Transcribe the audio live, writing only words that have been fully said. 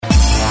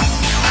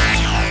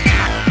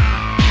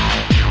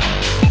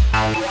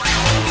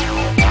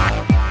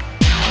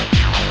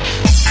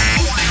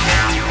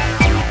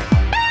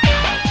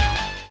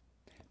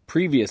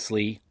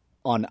Previously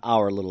on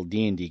our little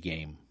D&D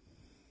game.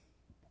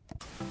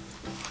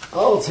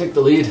 I'll take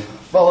the lead.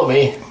 Follow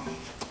me.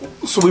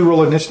 So we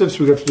roll initiative,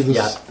 so we have to do this.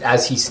 Yeah,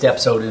 as he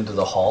steps out into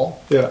the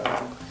hall,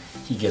 Yeah.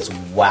 he gets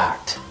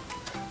whacked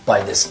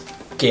by this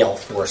gale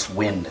force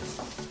wind.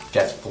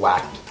 Gets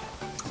whacked.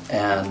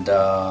 And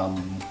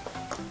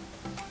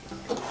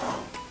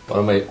What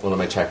am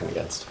I checking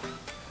against?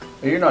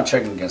 you're not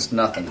checking against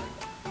nothing.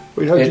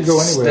 Wait, how'd you go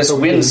anyway? This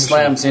wind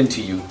slams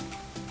into you.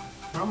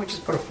 Why don't we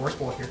just put a force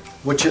ball here?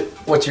 What's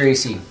your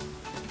AC?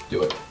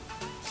 Do it.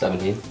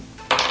 17.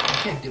 I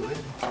can't do it.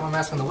 I'm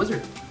asking the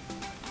wizard.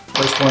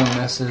 First one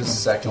misses,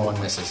 second one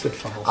misses.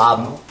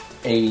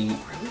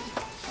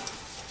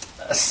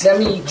 A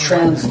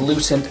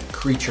semi-translucent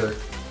creature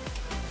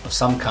of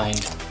some kind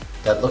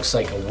that looks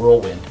like a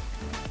whirlwind.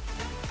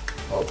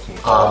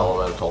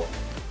 Elemental.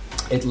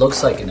 It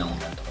looks like an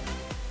elemental.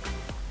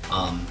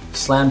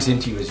 Slams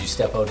into you as you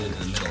step out into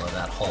the middle of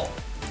that hall.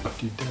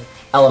 Fuck you, dead.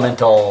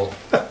 Elemental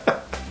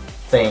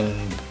thing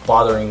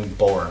bothering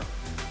Boar.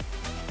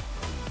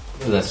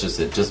 That's just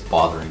it. Just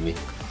bothering me.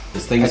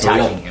 This thing is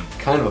Attacking him.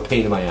 kind of a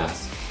pain in my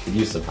ass. Could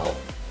use some help.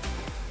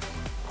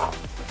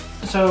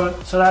 So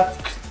that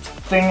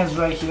thing is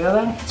right here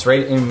then? It's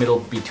right in the middle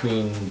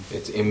between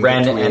It's in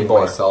Ren between and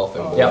Boar. myself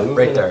and Boar. Yeah,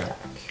 right there.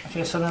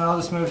 Okay, so then I'll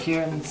just move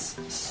here and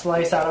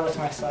slice that over to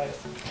my scythe.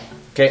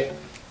 Okay.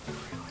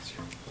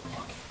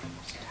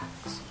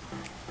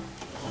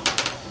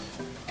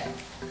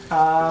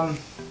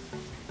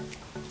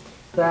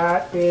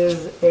 That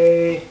is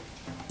a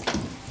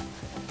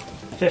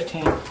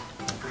 15.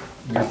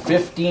 Your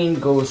 15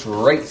 goes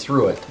right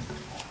through it.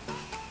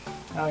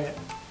 Oh yeah.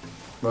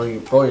 Roll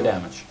your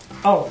damage.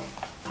 Oh,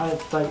 I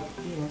thought.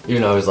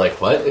 Even though I was like,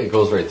 what? It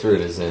goes right through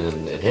it, as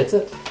in it hits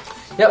it?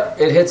 Yep,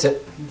 it hits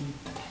it.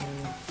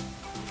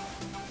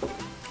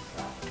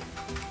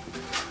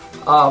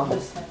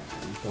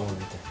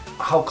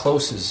 How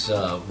close is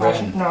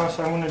Ren? No,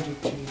 so I'm gonna do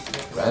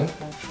 2d6. Ren?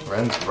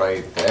 Ren's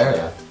right there.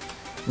 Yeah.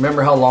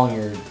 Remember how long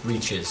your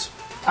reach is.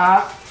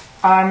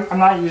 I'm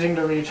not using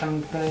the reach.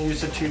 I'm gonna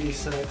use the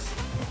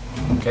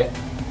 2d6. Okay.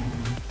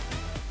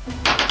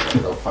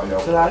 We'll find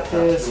out. So that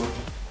is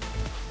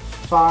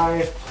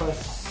 5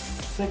 plus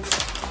 6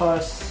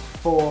 plus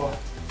 4.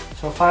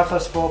 So 5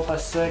 plus 4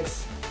 plus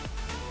 6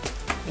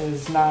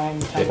 is 9,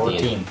 10,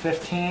 14.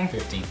 15.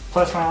 15.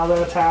 Plus my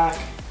other attack,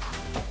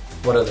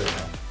 What other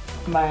attack?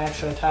 my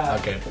extra attack.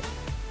 Okay.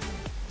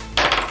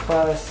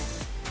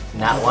 Plus.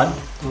 Nat 1?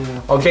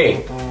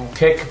 Okay.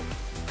 Pick,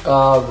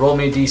 roll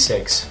me a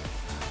d6.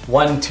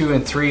 1, 2,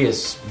 and 3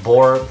 is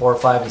Boar. 4,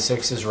 5, and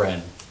 6 is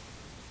Ren.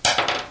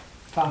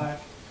 5.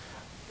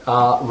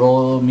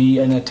 Roll me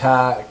an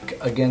attack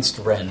against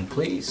Ren,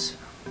 please.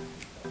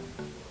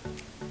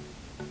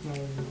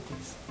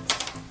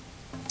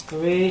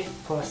 3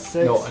 plus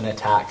 6. No, an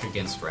attack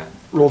against Ren.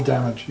 Roll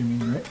damage, you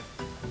mean, right?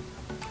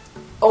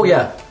 Oh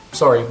yeah,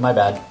 sorry, my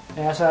bad.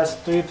 Yeah, so that's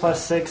 3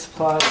 plus 6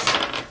 plus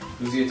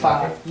Who's the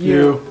attacker? 5.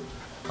 You.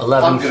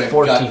 11, I'm gonna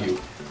 14. gut you.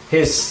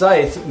 His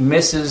scythe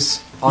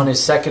misses on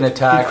his second He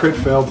attack, crit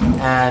failed.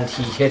 and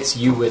he hits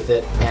you with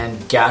it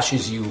and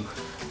gashes you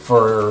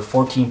for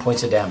 14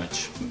 points of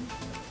damage.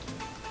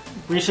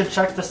 We should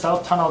check the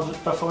south tunnel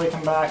before we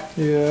come back.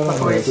 Yeah, I don't know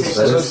Before what we this take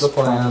That is the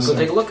plan. Go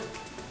take a look.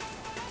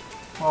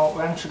 Well,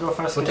 Ren should go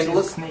first Go because take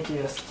a he's the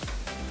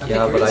sneakiest.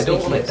 Yeah, but I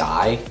don't want to sneakiest.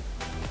 die.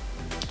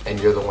 And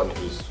you're the one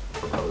who's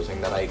proposing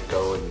that I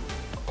go and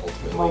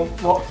ultimately.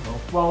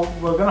 Well,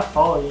 we're gonna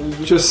follow you.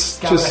 You Just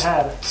scout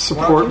ahead.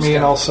 support me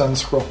and I'll send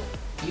scroll.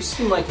 You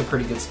seem like a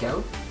pretty good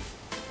scout.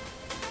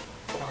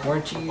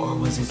 Weren't you? Or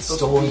was it supposed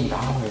stolen to be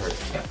valor?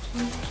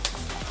 captain?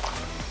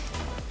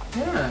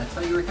 Yeah, I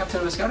thought you were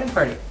captain of a scouting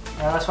party.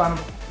 Yeah, that's why I'm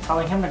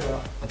telling him to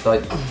go. I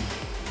thought.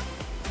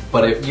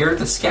 But if You're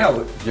the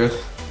scout.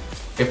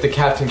 if the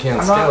captain can't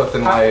I'm scout, not,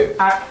 then why?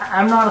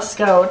 I'm not a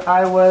scout.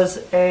 I was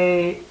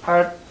a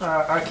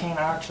arcane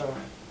archer.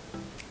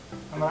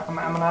 I'm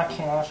an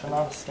arcane archer,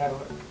 not a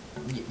scout.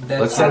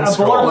 Let's send a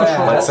scroll. border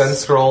patrol. Let's send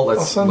scroll. I'll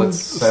Let's send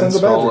send the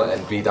scroll badger.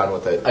 and be done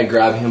with it. I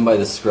grab him by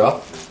the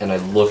scruff and I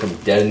look him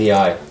dead in the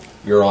eye.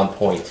 You're on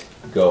point.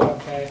 Go.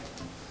 Okay.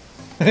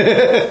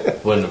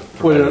 Wouldn't have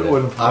prevented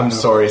it. I'm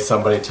sorry,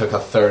 somebody took a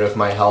third of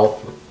my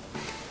health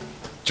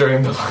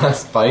during the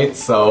last fight,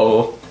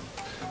 so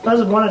That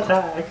was one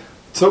attack.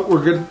 So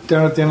we're good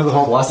down at the end of the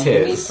hall. plus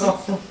his. Oh,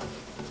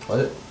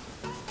 What?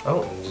 I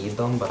don't need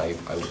them, but I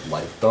would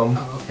like them.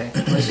 Oh, okay.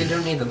 Unless you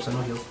don't need them, so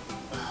no heals.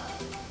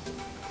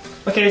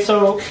 okay,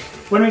 so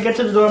when we get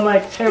to the door, I'm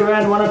like, hey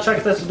Ren, wanna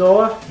check this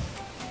door?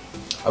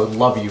 I would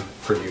love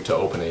for you to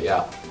open it,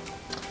 yeah.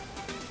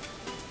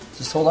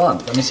 Just hold on.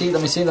 Let me see.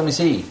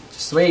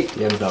 Just wait.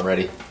 DM's not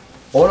ready.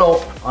 Oh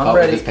no, I'm Get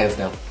ready. his pants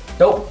down.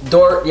 Nope.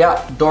 Door.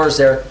 Yeah, door's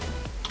there.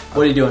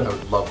 What are you doing? I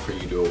would love for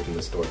you to open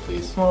this door,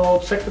 please. Well,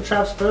 check the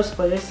traps first,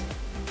 please.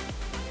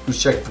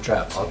 Who's checking for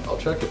traps? I'll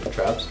check it for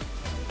traps.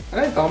 Can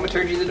I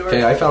thaumaturgy the door?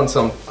 Okay, I found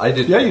some. I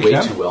did Yeah, you way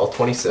can. too well. You can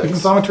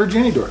 26. thaumaturgy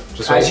any door.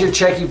 Just As wait. you're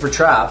checking for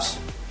traps,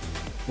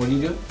 what do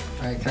you do?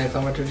 Alright, can I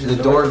thaumaturgy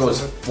The door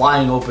goes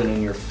flying open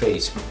in your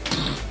face.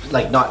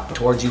 like not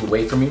towards you,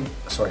 away from you.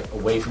 Sorry,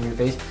 away from your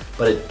face,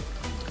 but it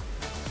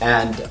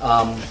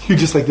You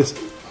just like this.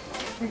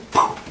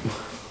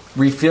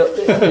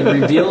 it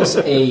reveals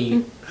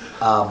a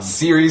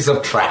Series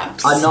of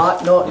traps.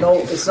 no,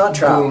 it's not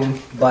trapped.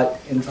 But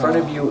in front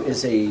of you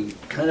is a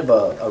kind of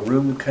a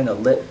room, kind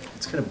of lit.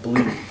 It's kind of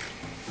blue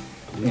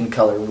in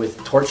color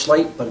with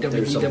torchlight, but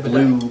there's a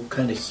blue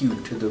kind of hue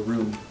to the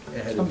room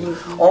ahead of you,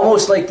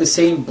 almost like the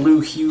same blue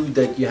hue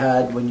that you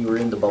had when you were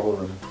in the bubble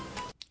room.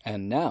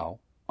 And now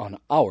on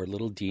our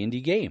little D&D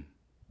game.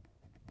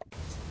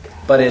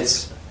 But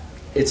it's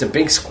a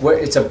big square.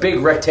 It's a big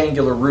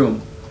rectangular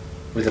room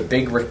with a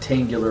big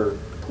rectangular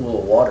pool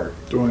of water.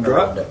 Do you want to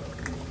draw around it?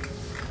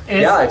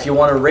 Yeah, if you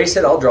want to race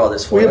it, I'll draw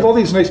this for We you. have all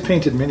these nice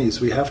painted minis.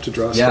 We have to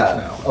draw stuff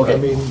now. Okay. I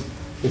mean,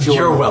 If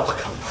You're want-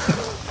 welcome.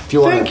 If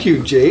you want thank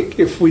you, Jake.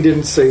 If we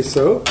didn't say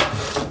so,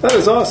 that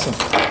is awesome.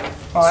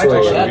 Oh, I So-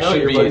 told you We that. no, should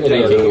you're be putting it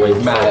in thanking the way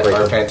Matt, before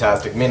our break.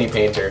 fantastic mini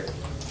painter,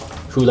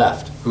 Who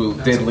left? who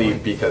did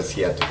leave because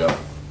he had to go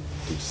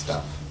do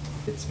stuff.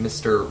 It's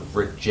Mr.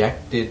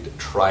 Rejected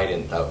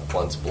Trident that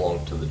once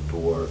belonged to the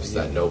dwarves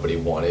that nobody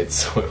wanted,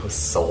 so it was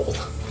sold.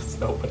 It's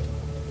nobody.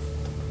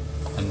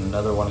 And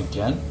another one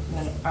again.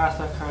 And then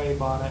Arthur Curry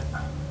bought it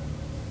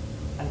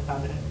and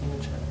found it in the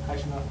chest.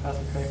 Actually, no,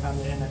 Arthur Curry found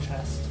it in a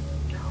chest.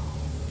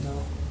 No.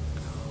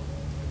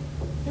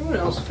 Anyone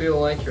else feel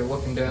like you're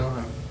looking down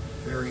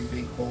a very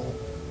big hole?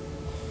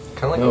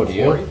 Kind of like No, a do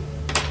you? quarry.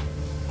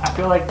 I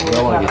feel like we're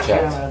don't wanna looking at a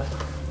get checked. pyramid.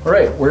 All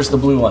right, where's the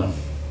blue one?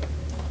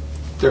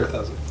 Dareth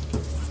has it.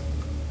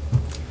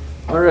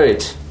 All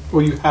right,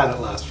 Well, you had it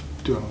last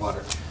doing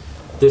water.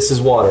 this is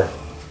water.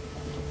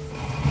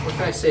 What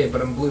can I say?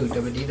 But I'm blue.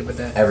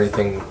 Dabba-dee-dabba-da.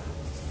 Everything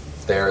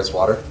there is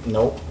water.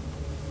 Nope,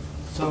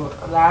 So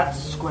that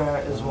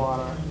square is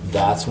water.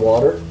 that's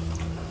water.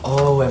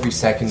 Oh, every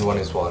second one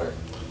is water.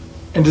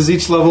 And does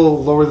each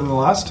level lower than the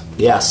last?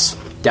 Yes,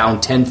 down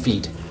 10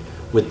 feet,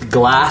 with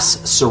glass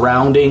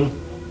surrounding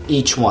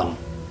each one.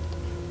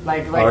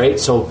 Like All right,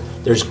 so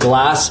there's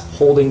glass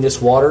holding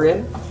this water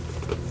in.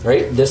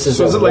 Right, this is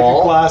So is a it like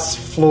wall. a glass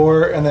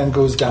floor and then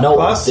goes down No,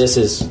 glass? this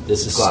is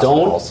Glass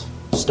stone. walls.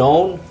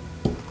 Stone.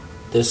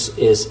 This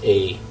is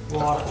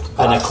water.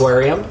 an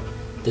aquarium.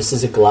 This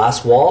is a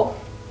glass wall.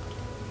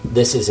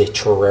 This is a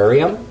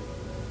terrarium.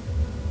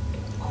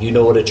 You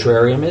know what a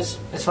terrarium is?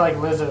 It's for like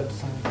lizards.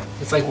 And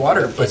It's like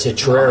water. But It's a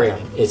terrarium.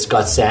 It's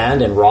got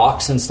sand and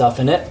rocks and stuff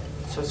in it.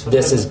 so it's for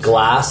This is lizards.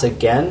 glass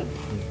again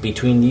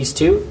between these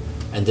two,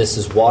 and this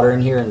is water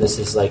in here, and this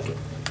is like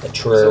a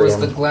So is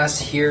the terrarium. glass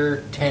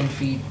here 10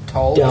 feet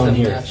tall Down to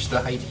here. match the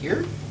height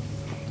here?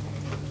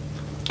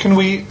 Can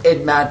we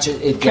It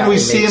matches. It. can yeah, we it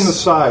see makes- in the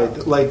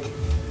side? Like,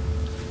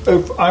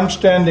 if I'm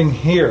standing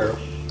here,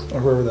 or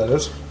wherever that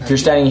is, If you're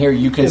standing here,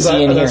 you can is see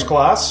that in here. that's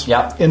glass?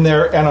 Yeah. In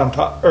there and on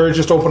top, or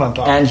just open on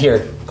top? And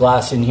here,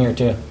 glass in here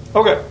too.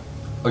 Okay.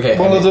 Okay.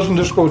 Well, and it doesn't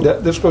just go.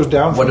 This goes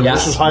down. what do Yeah. we,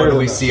 This is higher what do than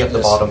we this. see at the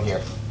This. bottom here?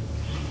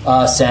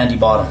 Sandy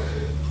bottom.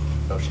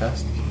 No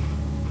chest.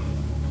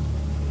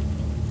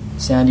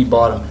 Sandy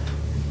bottom.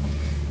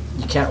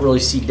 You can't really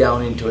see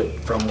down into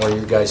it from where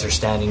you guys are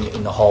standing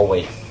in the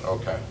hallway.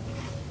 Okay.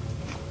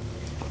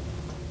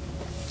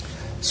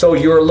 So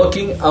you're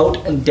looking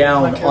out and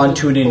down Like a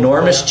onto an little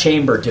enormous ball.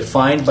 chamber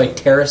defined by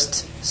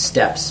terraced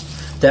steps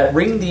that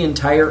ring the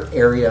entire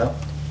area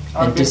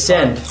and big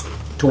descend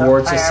front.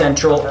 towards a That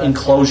central diameter.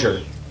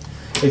 enclosure.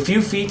 A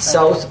few feet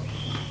south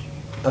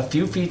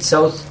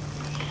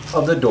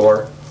of the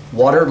door,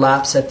 water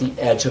laps at the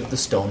edge of the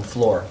stone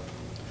floor.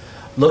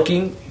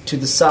 Looking to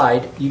the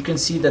side, you can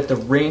see that the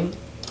ring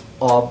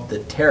of the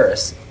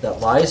terrace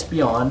that lies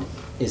beyond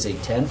is a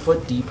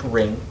 10-foot deep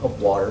ring of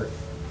water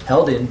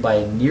held in by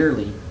a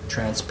nearly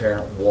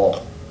transparent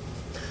wall.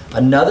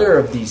 Another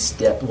of these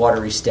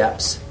watery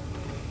steps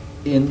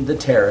in the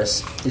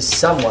terrace is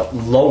somewhat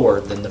lower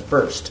than the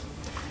first.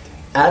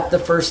 At the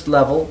first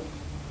level,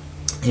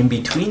 in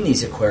between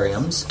these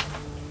aquariums,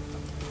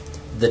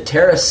 the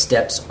terrace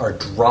steps are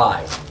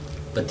dry,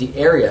 but the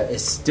area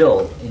is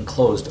still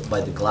enclosed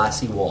by the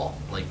glassy wall,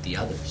 like the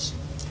others.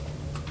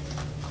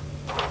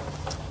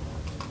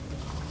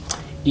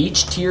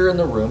 Each tier in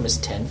the room is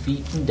 10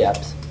 feet in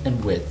depth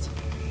and width.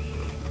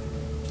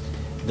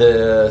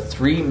 The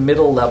three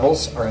middle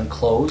levels are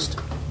enclosed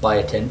by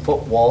a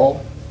 10-foot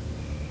wall,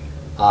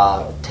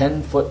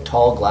 10-foot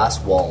tall glass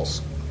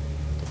walls.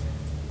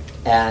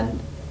 And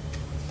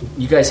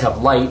you guys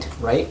have light,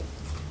 right?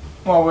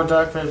 Well, we're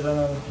dark vision,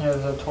 and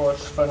here's a torch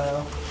for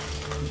now.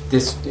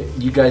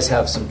 You guys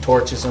have some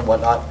torches and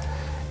whatnot.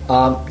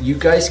 You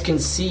guys can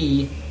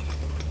see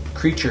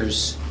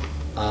creatures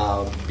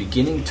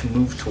beginning to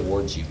move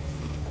towards you.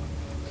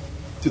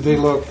 Do they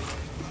look?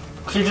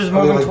 Creatures Are they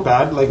moving like to-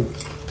 bad? Like,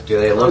 Do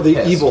they are look they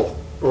pissed? evil,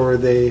 or are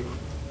they?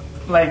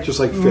 like Just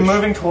like fish.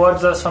 moving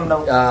towards us from the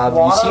You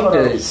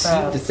water.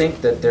 seem to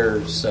think that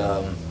there's.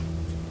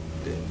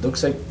 It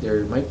looks like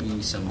there might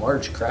be some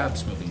large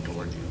crabs moving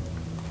towards you,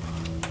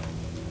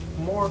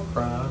 More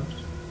crabs.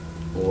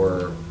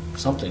 or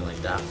something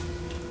like that.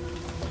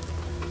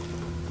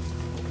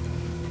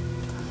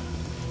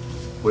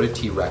 Would a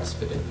T-Rex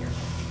fit in here?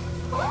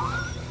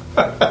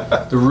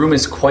 The room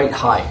is quite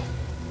high,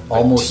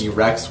 almost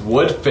T-Rex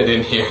would fit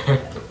in here.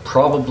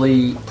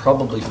 probably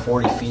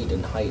 40 feet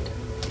in height.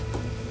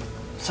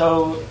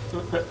 So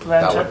That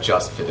Ren, would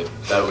just fit it.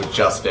 That would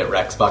just fit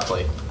Rex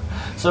Buckley.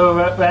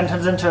 Ren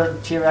turns into a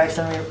T-Rex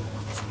and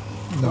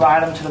we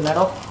ride him to the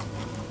middle.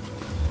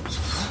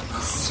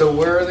 So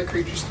where are the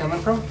creatures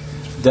coming from?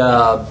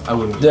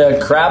 The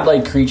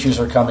crab-like creatures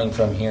are coming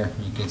from here.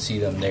 You can see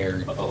them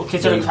there. Okay,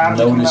 so the They've crabs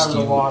are coming noticed out of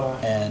the you, water.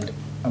 and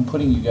I'm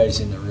putting you guys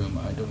in the room.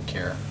 I don't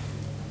care.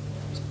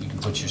 You can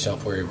put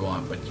yourself where you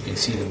want, but you can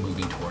see them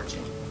moving towards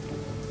you.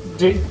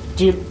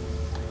 Do you,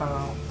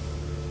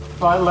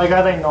 like,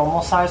 are they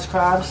normal sized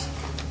crabs?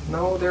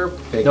 No, they're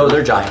big. No,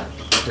 they're giant.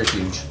 They're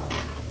huge.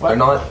 They're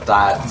not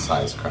that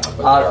size crab, but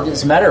they are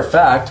As a big. matter of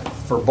fact,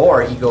 for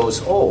boar, he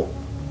goes, "Oh,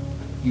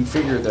 you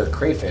figure they're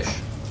crayfish,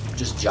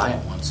 just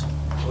giant ones.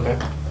 Okay.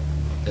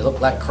 They look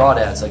like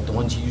crawdads, like the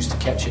ones you used to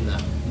catch in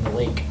the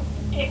lake."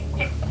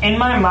 In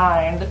my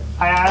mind,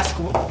 I ask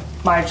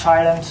my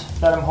trident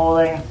that I'm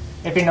holding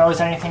if he knows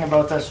anything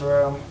about this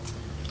room.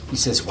 He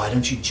says, "Why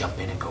don't you jump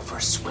in and go for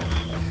a swim?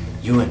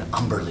 You and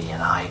Umberly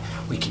and I,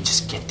 we can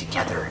just get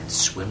together and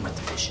swim with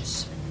the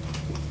fishes."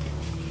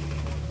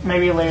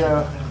 Maybe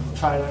later,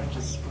 trident.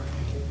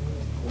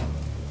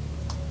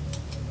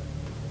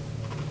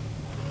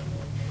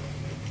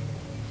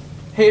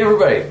 Hey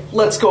everybody,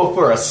 let's go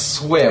for a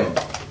swim.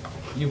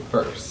 You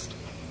first.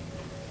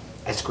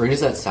 As great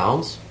as that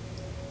sounds,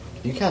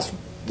 can you cast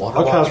water?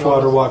 I'll cast walking on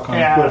water us? walk on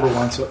Yeah. whoever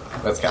wants it.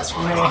 Let's cast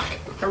Me. rock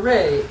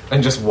Hooray!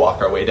 and just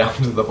walk our way down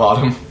to the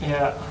bottom.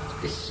 Yeah.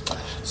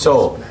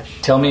 So,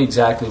 tell me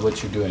exactly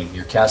what you're doing.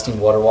 You're casting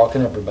water walk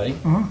on everybody.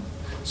 Mhm.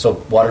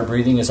 So, water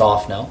breathing is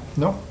off now.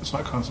 No, it's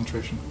not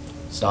concentration.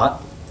 It's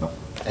not? No.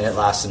 And it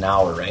lasts an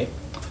hour, right?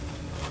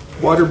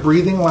 Water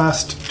breathing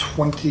lasts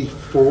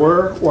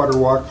 24. Water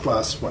walk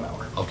lasts 1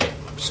 hour. Okay.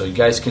 So, you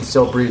guys can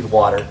still breathe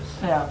water.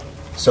 Yeah.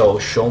 So,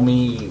 show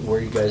me where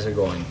you guys are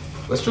going.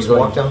 Let's just You're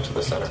walk going- down to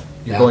the center.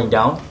 You're Yeah. going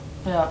down?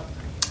 Yeah.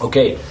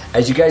 Okay.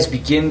 As you guys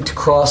begin to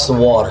cross the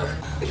water,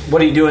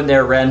 what are you doing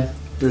there, Ren?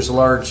 There's a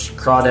large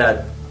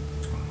crawdad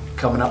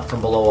coming up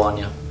from below on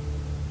you.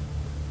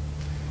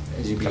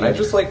 As you Can begin I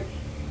just like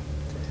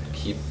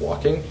keep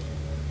walking?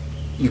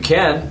 You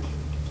can.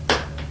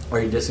 Are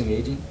you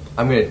disengaging?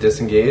 I'm gonna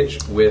disengage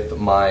with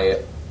my.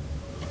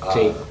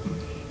 Okay.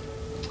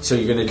 So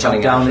you're gonna jump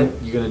Cunning down. action.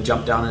 You're gonna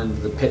jump down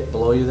into the pit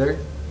below you there,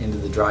 into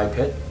the dry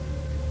pit.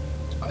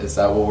 Is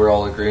that what we're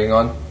all agreeing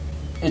on?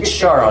 It's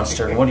Sharon's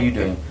turn. What are you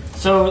doing?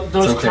 So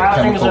those It's okay, crab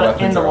things chemical are in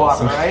weapons the are water,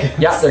 awesome. right?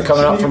 Yeah, they're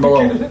coming up from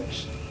below.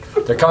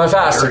 They're coming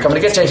fast. They're coming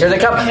to get you. Here they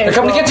come. They're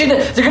coming to get you.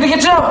 They're gonna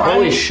get you now.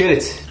 Holy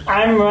shit!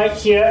 I'm right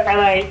here,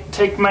 and I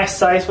take my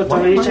scythe with the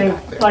reach and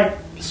like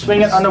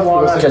swing it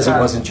underwater. Because it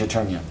wasn't your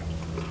turn yet.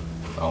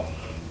 Oh.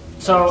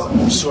 So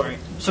Sorry.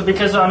 so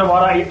because they're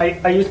underwater,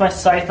 I use my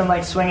scythe and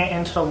like swing it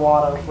into the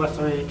water with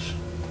reach.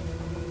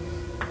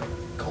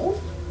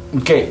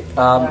 Okay.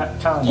 Yeah,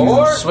 count.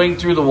 You swing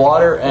through the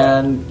water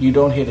and you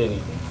don't hit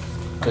anything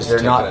because they're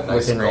Taking not a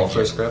nice within range.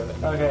 golfer's grip.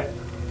 Okay.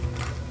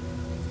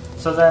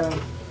 So then,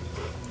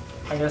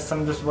 I guess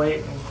I'm just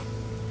waiting,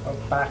 or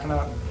backing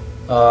up.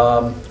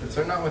 If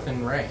they're not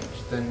within range,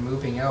 then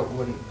moving out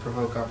wouldn't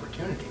provoke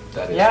opportunity.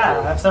 That is Yeah,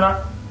 true. if they're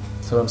not.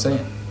 That's what I'm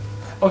saying.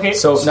 Okay.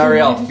 So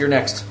Nariel, you're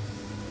next.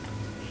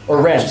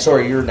 Or Ren,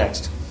 sorry, you're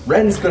next.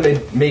 Ren's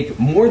gonna make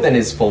more than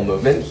his full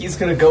movement. He's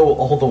gonna go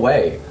all the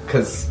way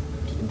because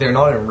they're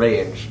not in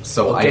range.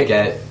 So I Okay.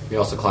 get, You're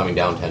also climbing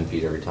down 10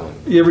 feet every time.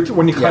 Yeah,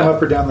 when you climb Yeah.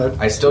 up or down that.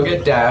 I still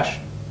get dash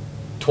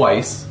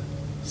twice.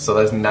 So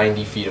that's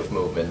 90 feet of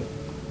movement.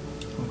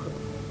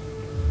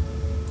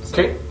 So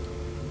Okay.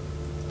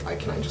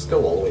 can I just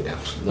go all the way down?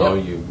 No,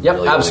 Yep. you Yep,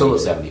 really absolutely. only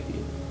go 70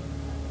 feet.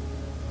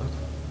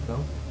 No,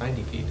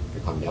 90 feet.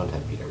 You're climbing down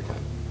 10 feet every time.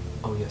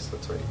 Oh yes,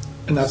 that's right.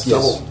 And that's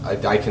Yes.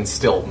 double. I can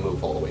still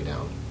move all the way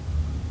down.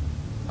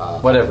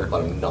 Whatever.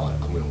 But I'm not.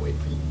 I'm going to wait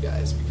for you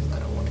guys because I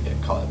don't want to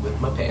get caught with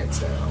my pants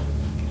down.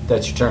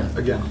 That's your turn.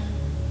 Again.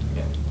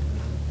 Yeah.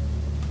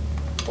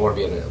 I want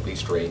to be in at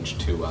least range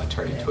to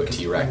turn into a Because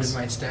T-Rex. wind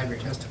might stab your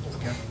testicles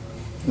again.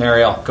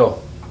 Nariel, go.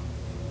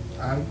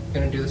 I'm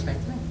gonna do the same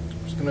thing.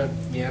 I'm just gonna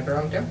meander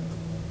on down.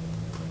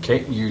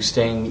 Okay, you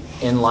staying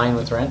in line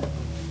with Ren?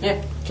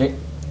 Yeah. Okay.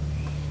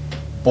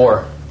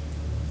 Boar,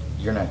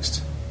 you're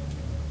next.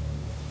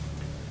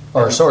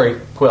 Or, sorry,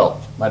 Quill.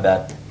 My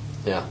bad.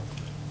 Yeah.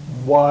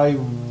 Why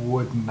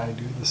wouldn't I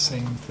do the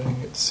same thing?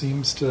 It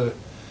seems to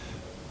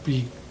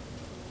be.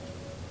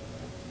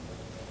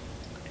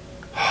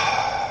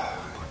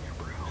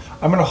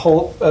 I'm going to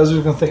hold. As I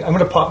was going to think, I'm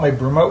going to pop my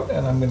broom out,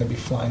 and I'm going to be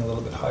flying a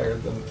little bit higher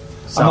than.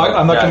 I'm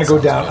not yeah, going to go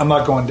sounds down. good. I'm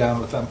not going down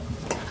with them.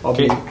 I'll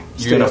Okay, be. you're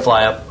stay gonna up.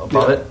 fly up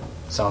above Yeah. it?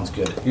 Sounds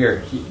good.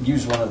 Here,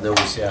 use one of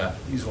those, yeah.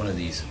 Use one of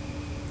these.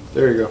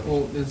 There you go.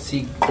 Well, is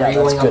he that's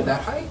railing good. up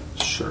that high?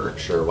 Sure.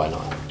 Sure, why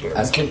not?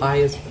 As can-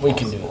 high as We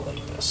can do possible. it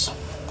like this.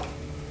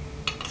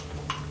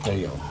 There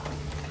you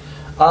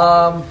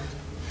go.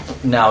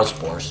 Now it's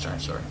Boar's turn,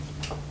 sorry.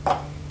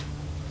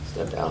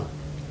 Step down.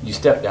 You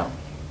step down.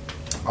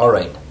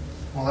 Alright.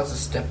 Well, that's a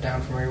step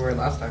down from where you were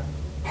last time.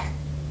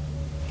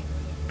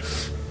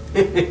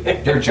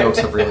 Your jokes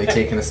have really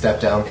taken a step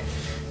down.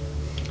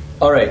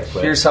 All right,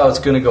 here's how it's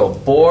going to go.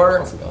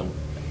 Boar,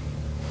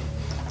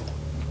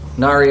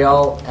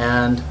 Nariel,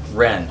 and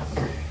Ren.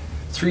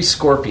 3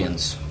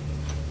 scorpions.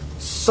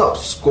 Sup,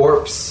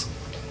 Scorps?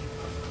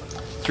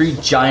 3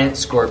 giant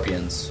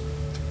scorpions.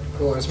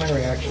 Cool, as my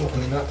reaction,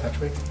 can they not touch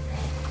me?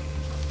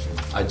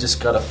 I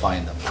just got to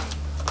find them.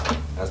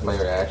 As my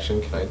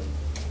reaction, can I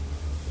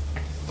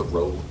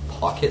throw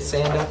pocket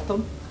sand at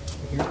them?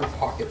 Here's your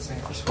pocket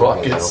sand. I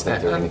Pocket don't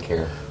think they're going to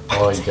care.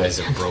 Oh, you guys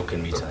have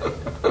broken me tonight.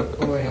 What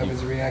do I have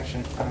as a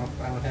reaction? I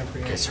don't have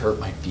You guys reaction. hurt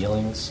my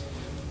feelings.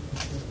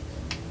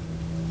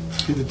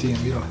 Be the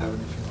DM. You don't have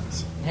any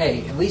feelings.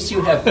 Hey, at least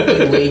you have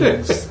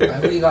feelings. I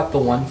only got the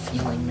one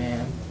feeling,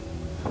 man.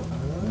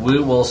 We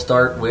will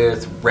start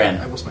with I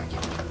Ren. was my kid.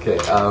 Okay,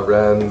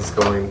 Ren's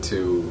going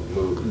to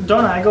move.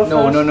 Don't I go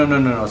No, first?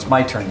 no. It's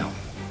my turn now.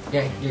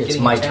 Yeah, you're It's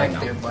getting my attacked turn now.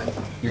 there, bud.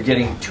 You're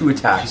getting 2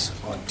 attacks.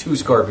 2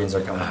 scorpions are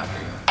coming after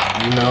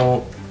you. You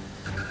know,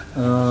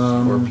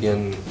 Um,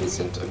 Scorpion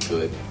isn't a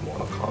good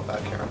Mortal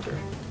Kombat character.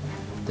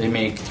 they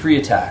make 3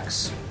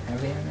 attacks.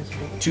 Have they on this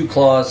book? 2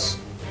 claws.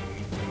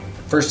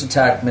 First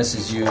attack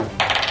misses you.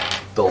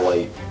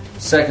 Delight.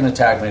 Second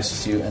attack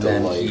misses you, and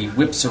then Delight. he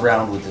whips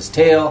around with his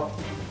tail.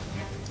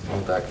 Well,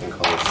 that can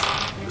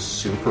cause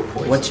super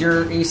poison. What's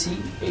your AC?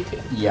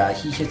 18. Yeah,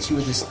 he hits you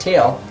with his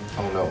tail,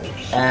 Oh no.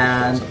 Super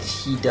and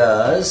poison. he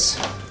does.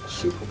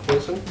 Super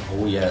poison?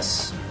 Oh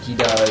yes, he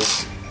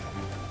does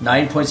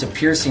 9 points of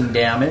piercing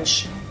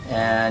damage,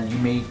 and you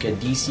make a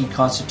DC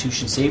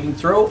Constitution saving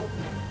throw,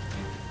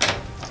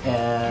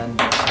 and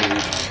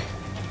take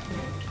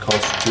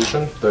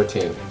Constitution?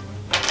 13.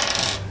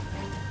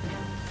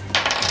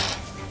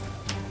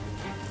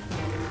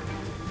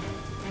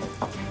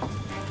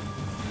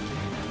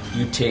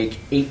 you take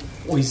 8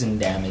 poison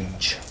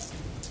damage.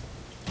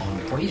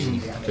 Poison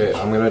damage. Okay,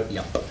 I'm gonna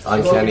Yep.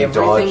 uncanny Everything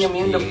dodge.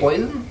 immune to the-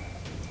 poison?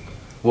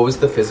 What was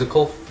the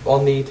physical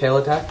on the tail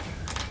attack?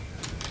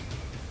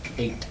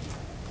 8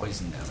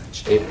 poison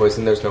damage. 8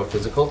 poison, there's no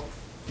physical?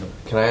 Nope.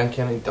 Can I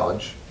uncanny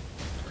dodge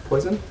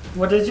poison?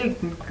 What does your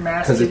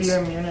mask 'Cause give it's-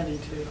 you immunity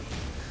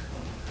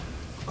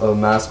to?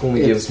 Mask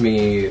only It's- gives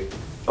me.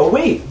 Oh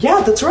wait,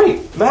 yeah, that's right.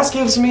 Mask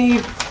gives me.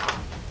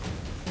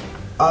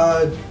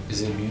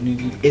 Is it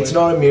immunity? to It's poison?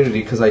 not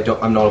immunity because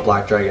I'm not a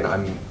black dragon.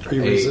 I'm. Are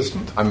you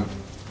resistant? I'm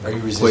Are you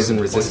resistant? poison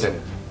to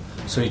resistant.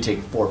 So you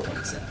take 4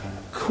 points then.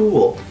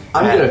 Cool.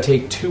 I'm And gonna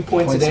take 2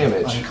 points of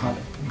damage.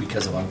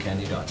 because of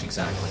uncanny dodge,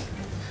 exactly.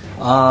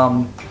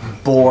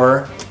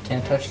 Boar,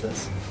 Can't touch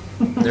this.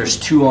 there's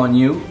 2 on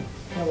you.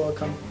 You're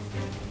welcome.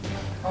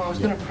 Oh, I was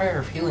gonna prayer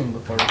of healing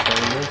before we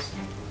started this.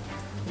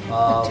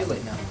 Uh, Too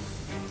late now.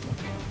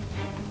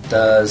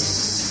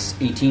 Does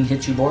 18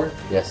 hit you, Boar?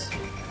 Yes.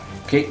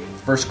 Okay,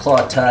 first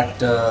claw attack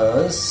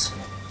does.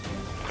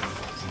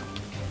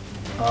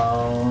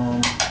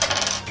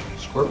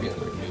 Scorpion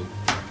renewed.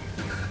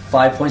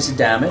 5 points of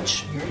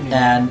damage,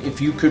 and if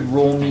you could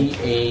roll me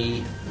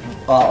a,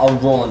 I'll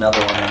roll another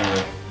one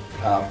anyway.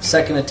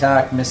 Second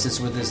attack misses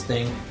with this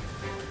thing.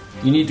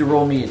 You need to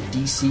roll me a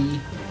DC.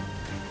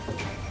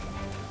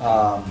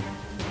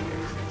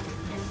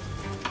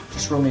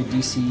 Just roll me a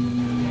DC.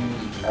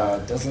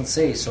 Doesn't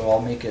say, so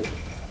I'll make it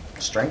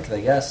strength, I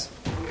guess.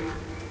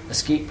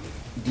 Escape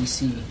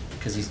DC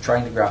because he's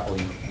trying to grapple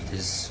you with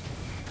his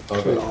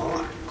Okay.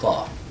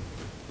 claw.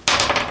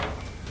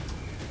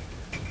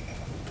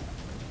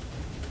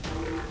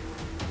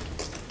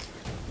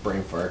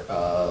 Brain fart.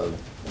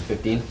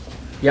 15.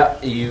 Yeah,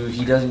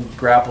 he doesn't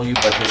grapple you,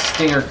 but his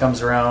stinger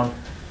comes around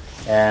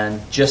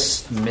and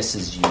just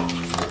misses you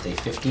with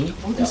a 15.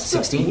 Oh, this is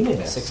a 16?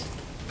 miss. 16.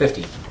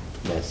 15.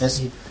 Yes.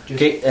 Miss.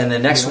 Okay, and the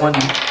next one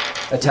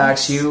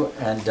attacks you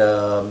and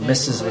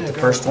misses with the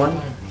first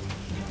one.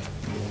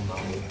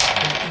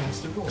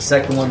 The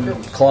second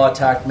one, claw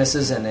attack,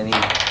 misses, and then he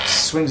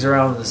swings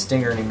around with the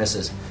stinger and he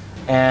misses.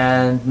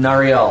 And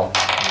Nariel,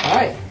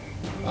 Hi.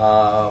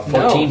 14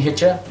 No.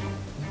 hit you?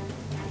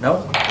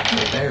 No?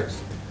 Bears.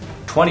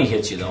 20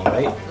 hits you though,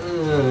 right?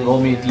 Roll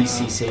me a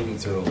DC saving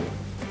throw.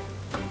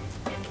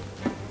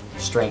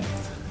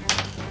 Strength.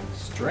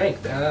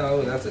 Strength.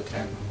 Oh, that's a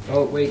 10.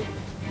 Oh, wait.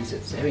 You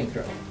said saving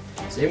throw.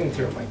 Saving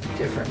throw might be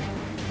different.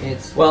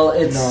 It's Well,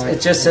 it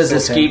it's just says still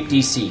escape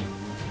DC.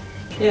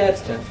 10. Yeah,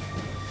 it's 10.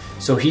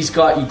 So he's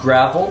got you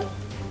grappled.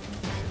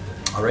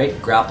 All right,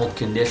 grappled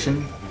condition.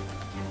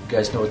 You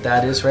guys know what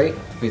that is, right?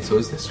 Wait, so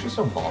is this just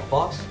a mob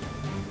boss?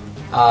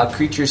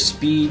 Creature's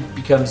speed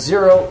becomes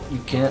 0. You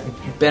can't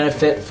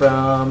benefit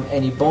from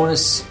any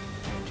bonus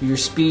to your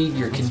speed.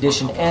 Your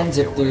condition ends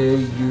if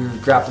your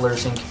grappler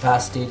is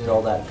incapacitated,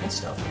 all that good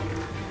stuff.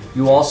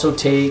 You also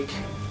take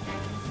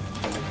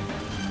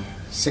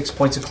 6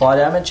 points of claw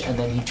damage, and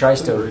then he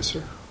tries to,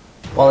 Eraser.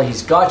 while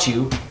he's got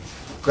you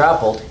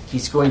grappled,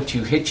 he's going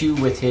to hit you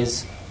with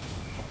his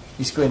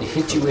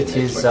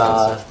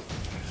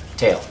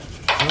tail.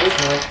 No,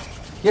 it's not.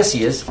 Yes,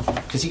 he is,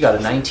 because he got a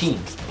 19.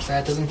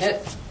 That doesn't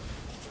hit.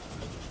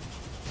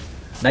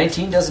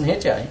 19 doesn't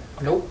hit you, eh?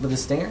 Nope. With a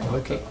stinger?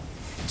 Okay.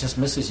 It just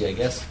misses you, I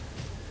guess.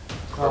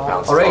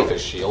 bounces All right. off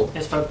his shield.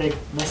 It's for big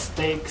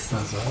mistakes.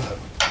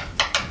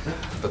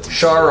 That's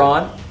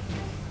Sharon,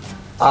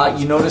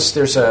 you notice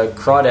there's a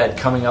crawdad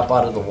coming up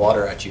out of the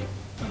water at you.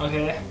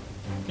 Okay.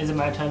 Is it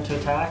my turn to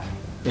attack?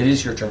 It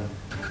is your turn.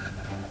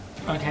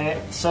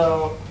 Okay,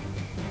 so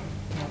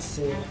let's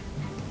see.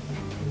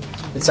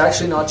 It's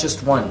actually not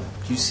just one.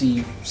 You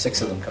see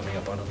 6 of them coming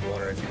up out of the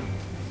water at you.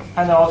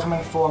 And they're all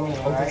coming for me,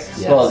 right?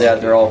 Yes. Well, yeah,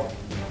 they're all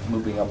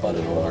moving up out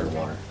of the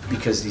water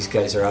because these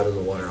guys are out of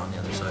the water on the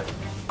other side.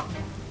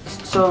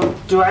 So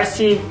do I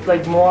see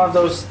like more of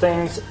those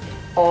things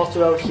all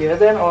throughout here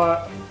then, or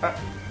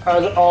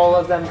are all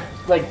of them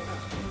like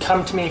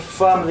come to me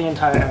from the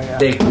entire area?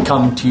 They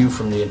come to you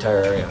from the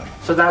entire area.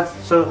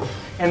 So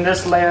in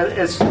this layer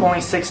it's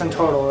only 6 in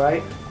total,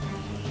 right?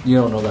 You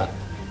don't know that.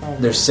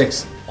 There's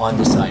 6 on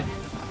the side.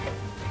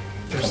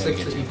 There's Coming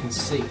 6 against that you can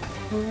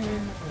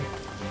see.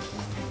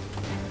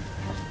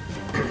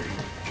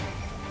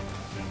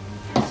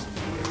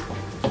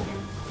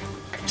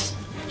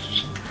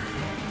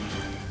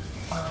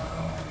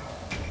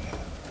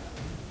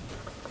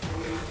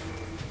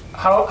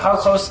 How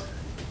close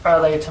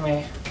are they to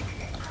me?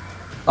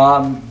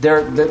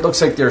 It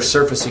looks like they're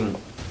surfacing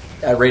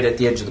right at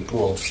the edge of the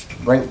pool,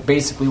 right,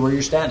 basically where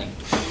you're standing.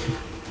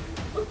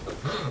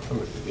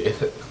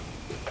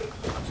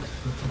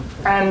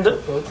 And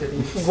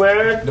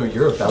where No,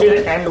 you're about do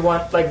the end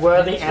one? Like where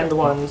are the end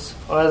ones,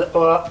 or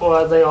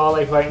are they all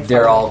like right in front?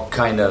 They're of me? all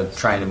kind of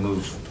trying to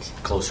move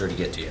closer to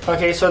get to you.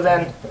 Okay, so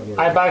then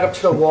I back up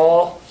to the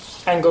wall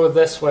and go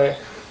this way.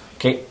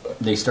 Okay,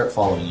 they start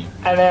following you.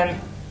 And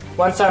then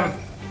once I'm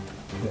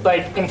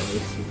like in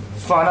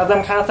front of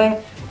them kind of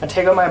thing, I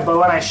take out my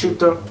bow and I shoot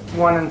the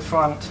one in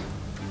front.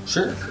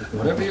 Sure,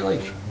 whatever you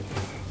like.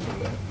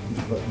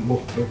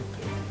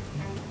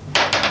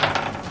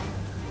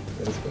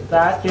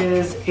 That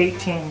is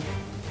 18.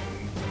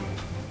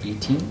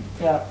 18?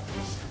 Yeah.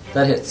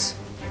 That hits.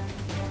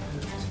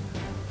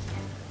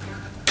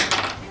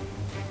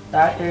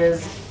 That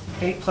is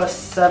 8 plus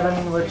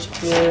 7, which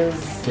is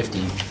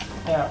 15.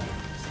 yeah.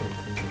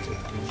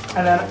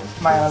 And then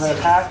my other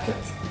attack.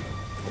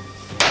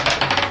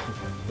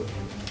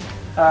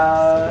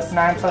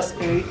 9 plus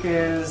 8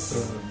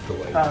 is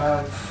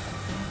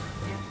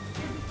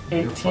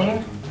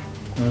 18.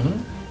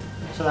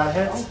 Mm-hmm. So that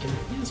hits.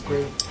 That's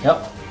great.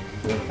 Yep.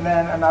 And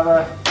then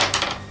another.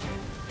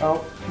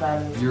 Oh,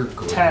 that is You're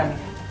good. 10.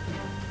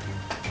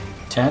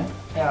 10?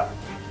 Yeah.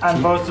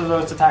 And both of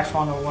those attacks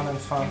one are one in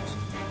front.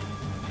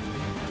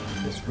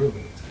 This room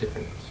is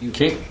different. Huge.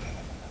 Okay.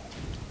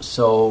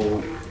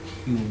 So,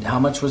 how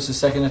much was the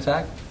second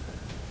attack?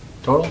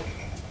 Total?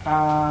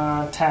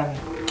 10.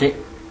 Okay.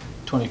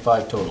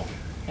 25 total.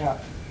 Yeah.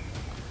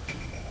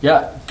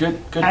 Yeah, good.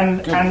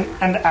 And good.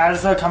 and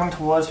as they're coming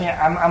towards me,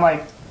 I'm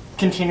like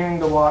continuing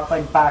to walk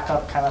like back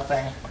up kind of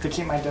thing to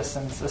keep my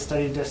distance, a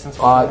steady distance.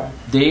 From them.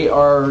 They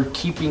are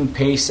keeping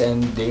pace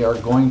and they are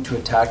going to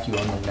attack you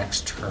on the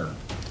next turn.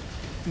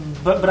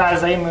 But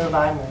as they move,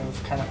 I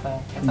move kind of thing.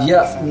 If that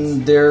Yeah, makes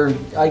sense. they're.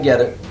 I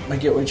get it. I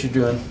get what you're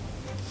doing.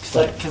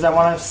 Because I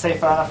want to stay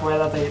far enough away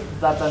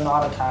that they're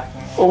not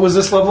attacking me. Oh, was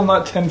this level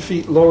not 10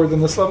 feet lower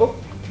than this level?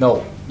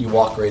 No, you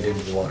walk right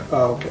into the water.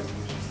 Oh, okay.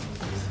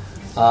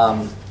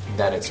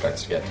 Then it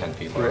starts to get 10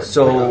 feet lower.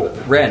 So,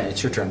 Ren,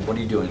 it's your turn. What are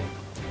you doing?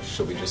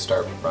 Should we just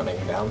start running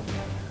down?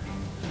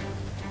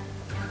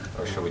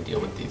 Or should we deal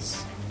with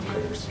these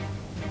critters?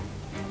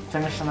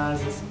 Finish them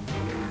as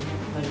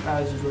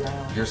you go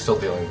down. You're still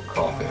dealing with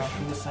crawfish.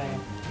 I'm just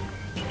saying.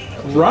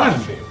 Run!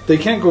 They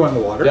can't go in the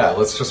water. Yeah,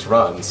 let's just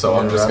run. So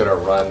I'm just gonna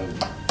run.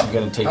 You're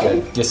going to take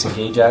a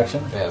disengage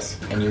action, Yes.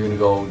 and you're going to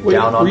go Wait,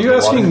 down onto were you the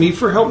asking water. me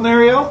for help,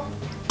 Nariel?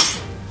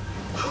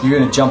 You're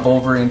going to jump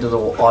over onto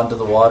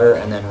the water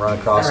and then run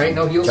across. All right, and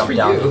no heals jump for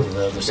down you. into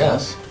the other side.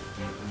 Yes.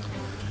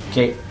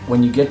 Okay,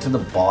 when you get to the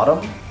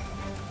bottom,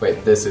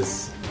 Wait, this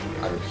is.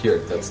 I'm here.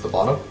 That's the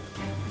bottom?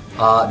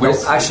 no,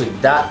 Where's- actually,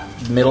 that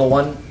middle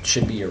one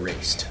should be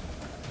erased.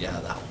 Yeah,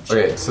 that one. should.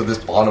 Okay, so this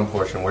bottom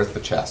portion, where's the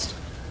chest?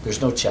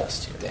 There's no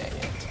chest here. Dang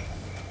it.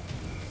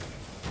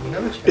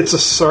 It's a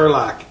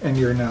sarlacc, and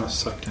you're now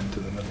sucked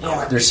into the middle.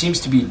 Yeah. There seems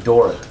to be a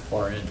door at the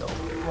far end, though.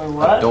 Wait,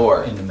 what?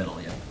 Door. In the middle,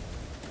 yeah.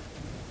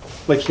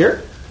 Like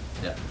here?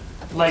 Yeah.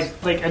 Like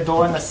a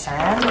door in the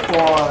sand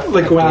or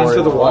Like going door into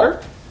in the the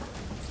water?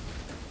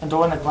 a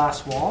door in a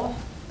glass wall?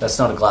 That's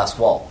not a glass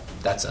wall.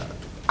 That's an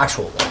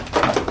actual wall.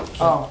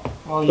 Oh,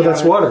 well, But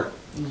that's water.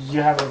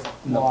 You have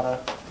a water.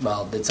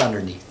 Well, it's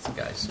underneath,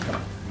 guys. Come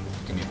on.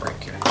 Give me a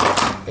break here.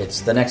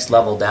 It's the next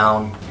level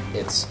down.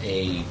 It's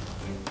a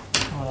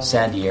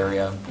sandy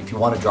area. If you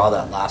want to draw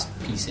that last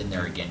piece in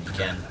there again, you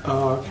can.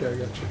 Oh, okay, I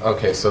got you.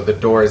 Okay, so the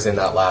door is in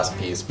that last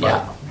piece, but.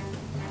 Yeah.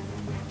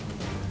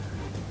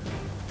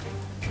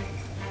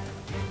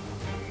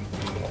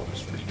 I'll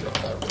just redraw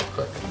that real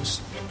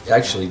quick.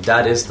 Actually,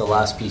 that is the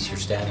last piece you're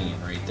standing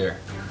in right there.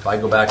 If I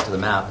go back to the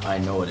map, I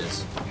know it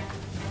is.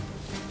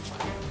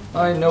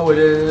 I know it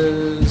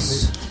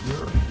is.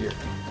 You're here.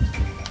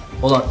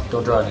 Hold on,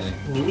 don't draw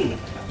anything.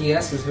 He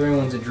asks if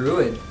everyone's a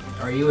druid.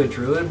 Are you a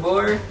druid,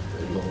 boy?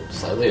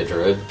 Slightly a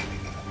druid.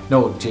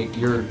 No, Jake,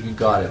 you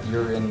got it.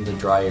 You're in the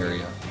dry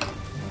area.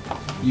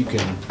 You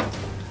can.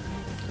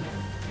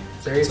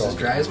 This area's as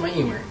dry as my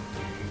humor.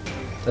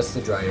 That's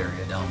the dry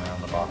area down there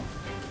on the bottom.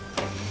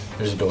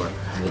 There's a door. The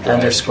And dry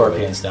there's area.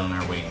 scorpions down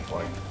there waiting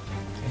for you.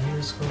 And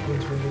there's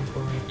scorpions waiting for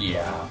me.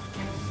 Yeah.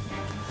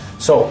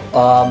 So,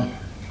 Oh,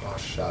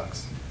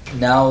 shucks.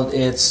 now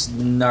it's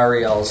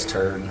Nariel's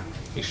turn.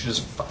 You should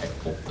just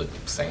firebolt the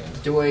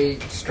sand. Do a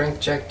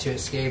strength check to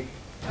escape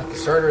at the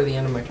start or the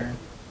end of my turn?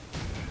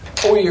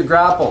 Oh, you're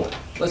grappled.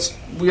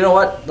 You know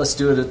what? Let's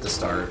do it at the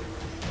start.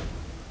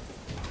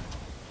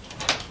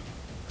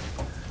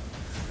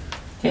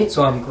 Okay,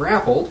 so I'm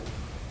grappled.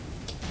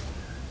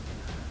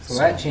 So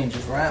that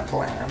changes that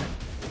plan.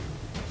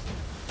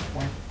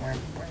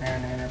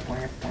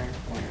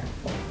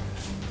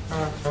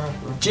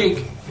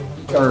 Jake,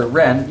 or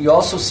Ren, you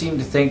also seem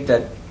to think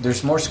that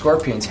there's more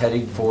scorpions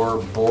heading for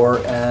Boar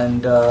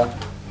and, There's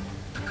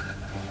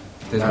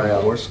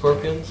Nariel. more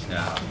scorpions?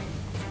 Yeah.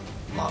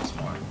 Lots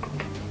more.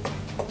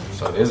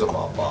 So it is a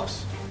mob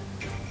boss.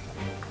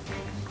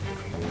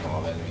 And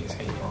mob enemies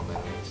hate mob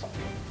enemies.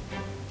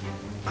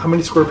 How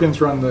many scorpions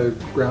are on the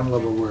ground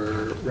level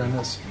where Ren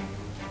is?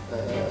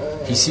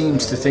 He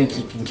seems to think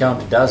he can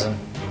count a dozen.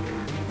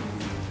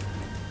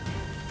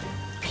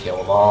 Kill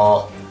them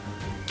all.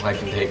 I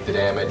can take the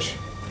damage.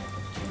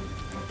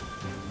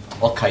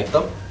 I'll kite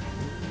them.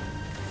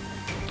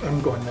 I'm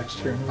going next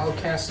turn. I'll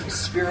cast a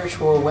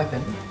spiritual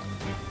weapon.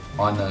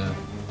 On the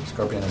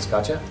scorpion that's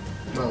got you?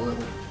 Well,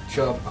 it'll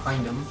show up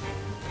behind him,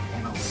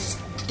 and I'll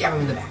stab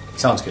him in the back.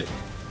 Sounds good.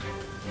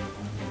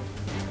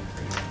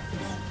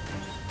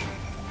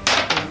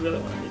 I really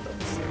want to read that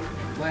this.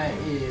 That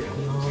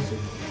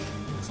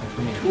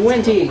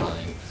is 20.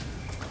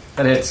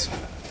 That hits.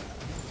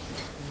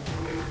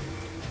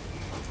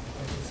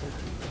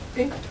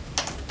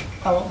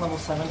 I want level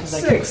 7 because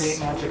I can 6. create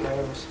magic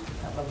arrows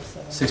at level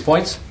 7. 6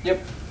 points?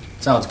 Yep.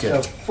 Sounds So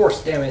good.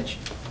 force damage.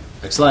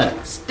 Excellent.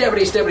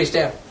 Stabbity, stabbity,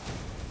 stab.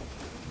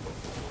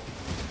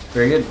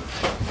 Very good.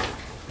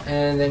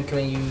 And then can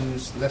I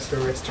use lesser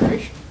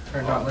restoration?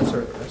 Or not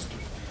lesser restoration.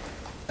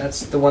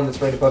 That's the one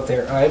that's right above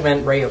there. I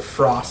meant Ray of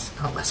Frost,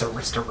 not lesser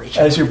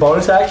restoration. As your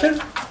bonus action?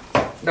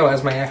 No,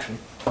 as my action.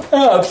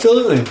 Oh,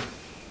 absolutely.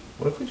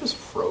 What if we just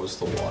froze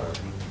the water?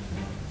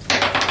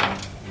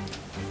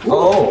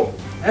 Oh,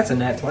 that's a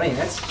nat 20.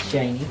 That's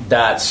shiny.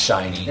 That's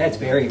shiny. That's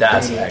very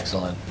That's pretty.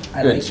 excellent.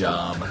 I Good like it.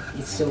 job.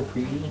 It's so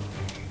pretty.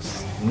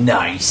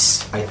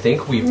 Nice. I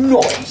think we've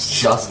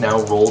just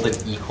now rolled an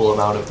equal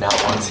amount of nat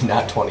 1s and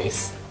nat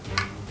 20s.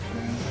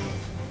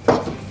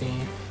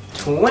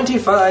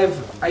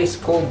 25 ice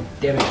cold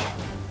damage.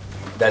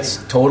 That's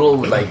total,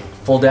 like,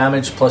 full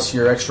damage plus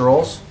your extra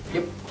rolls?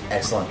 Yep.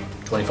 Excellent.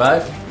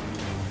 25?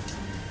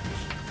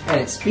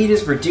 And its speed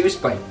is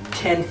reduced by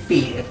 10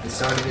 feet at the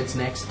start of its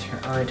next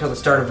turn, or until the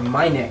start of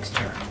my next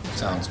turn.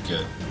 Sounds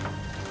good.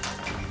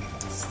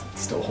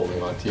 Still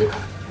holding on to you.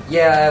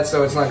 Yeah,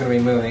 so it's not going to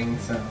be moving,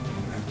 so...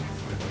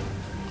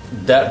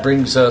 That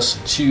brings us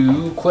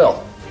to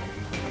Quill.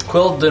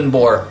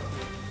 Quildenbor.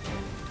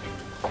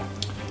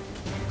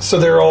 So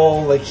they're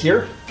all like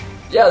here?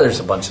 Yeah, there's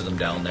a bunch of them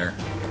down there.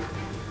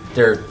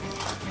 They're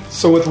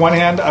So with one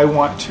hand, I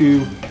want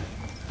to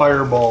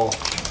fireball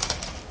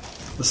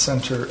the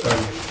center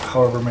of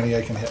however many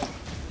I can hit.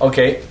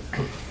 okay.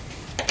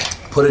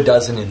 Put a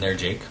dozen in there,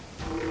 Jake.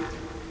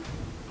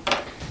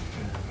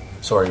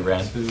 Sorry,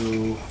 Ren.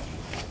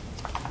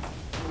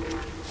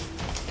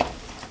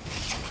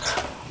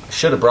 I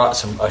should have brought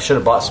some. I should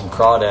have bought some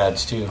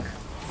crawdads too.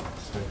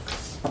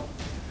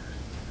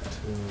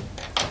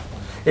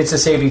 It's a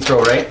saving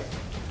throw, right?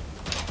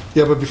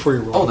 Yeah, but before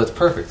you roll. Oh, that's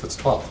perfect. That's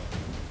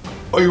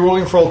 12. Oh, you're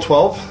rolling for all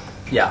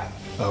 12? Yeah.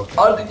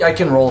 Okay. I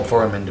can roll it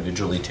for him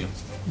individually too.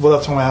 Well,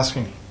 that's what I'm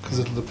asking, because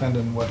it'll depend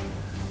on what.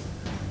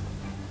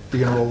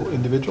 You're going to roll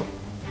individual?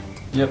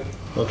 Yep.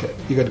 Okay,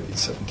 you got to beat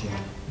 17.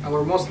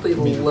 We're mostly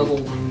level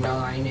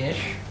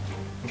 9-ish,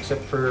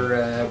 except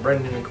for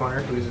Brendan in the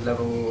corner, who's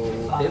level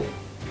 5.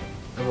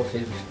 Level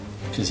 5.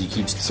 Because he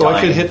keeps. So I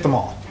could dying. hit them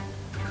all.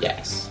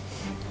 Yes.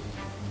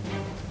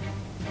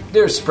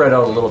 They're spread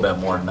out a little bit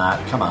more than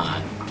that. Come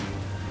on.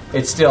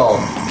 It's still.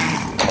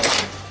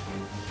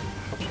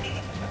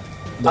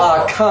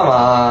 Ah, come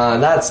on.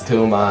 That's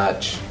too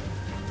much.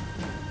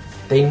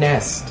 They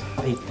nest.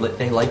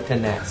 They like to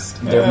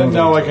nest. They're moving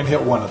now I to- can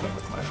hit one of them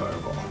with my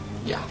fireball.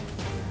 Yeah.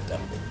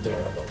 They're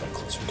a little bit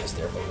closer because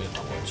they're moving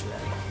towards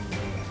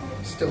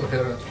Ren. Still a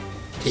bit of a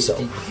tasty. So,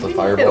 The You can hit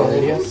fireball all of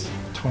them. radius?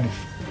 20.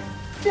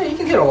 Yeah, you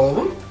can hit all of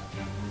them.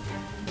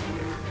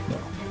 No.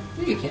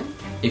 Yeah, you can.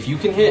 If you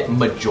can hit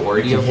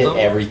majority You of hit them,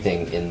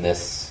 everything in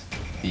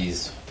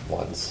these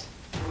ones.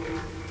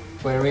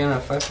 Wait, are we on a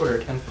 5-foot or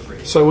a 10-foot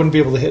radius? So I wouldn't be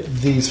able to hit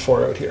these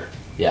 4 out here.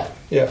 Yeah,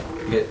 Yeah.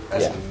 hit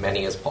as Yeah.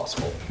 many as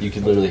possible. you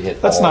could literally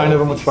hit. That's all 9 of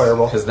them with these.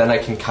 fireball. Because then I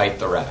can kite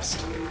the rest.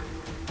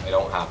 I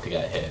don't have to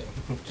get hit.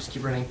 Just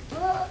keep running.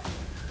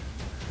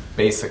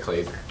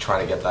 Basically,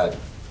 trying to get that.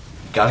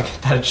 Gotta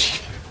get that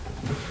achievement.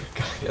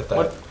 Gotta get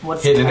that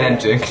What's hidden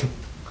kiting? engine.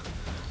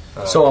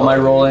 So am I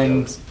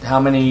rolling? How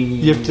many?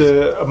 You have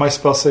to. My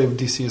spell save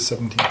DC is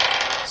 17.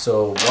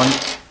 So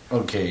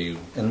one. Okay,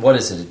 and what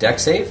is it? A deck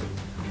save,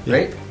 Yeah.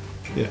 right?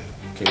 Yeah.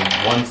 Okay,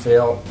 one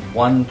fail,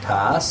 one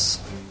pass,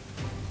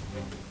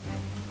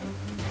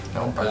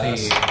 Are they?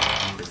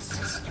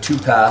 two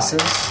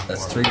passes.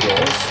 That's 3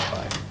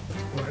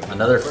 rolls.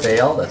 Another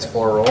fail. That's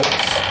 4 rolls.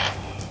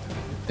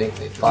 Think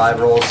they just 5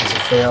 rolls is a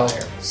fail.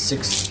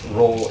 6th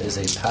roll is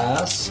a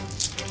pass.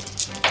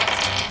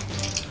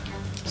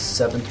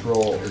 7th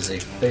roll is a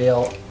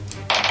fail.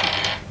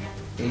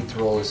 8th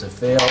roll is a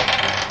fail.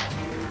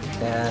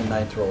 And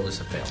 9th roll is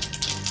a fail.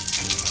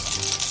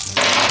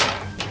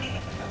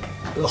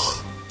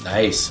 Ugh.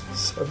 Nice.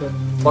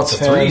 7. Lots of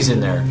 10, threes in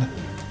there.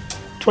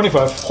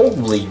 25.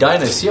 Holy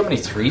Dinah, see how many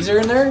 3s are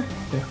in there?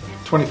 Yeah.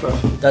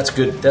 25. That's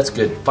good. That's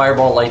good.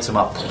 Fireball lights them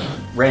up.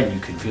 Ren, you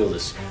can feel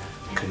this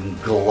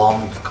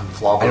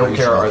conflagration. I don't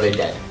care. Are they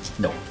dead?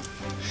 No.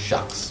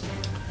 Shucks.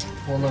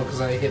 Well, no,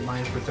 because I hit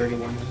mine for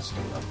 31. He's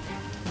still up.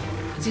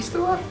 Is he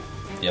still up?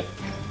 Yep.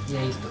 Yeah,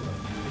 he's still up.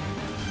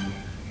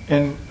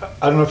 And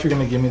I don't know if you're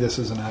going to give me this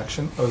as an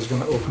action. I was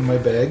going to open my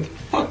bag,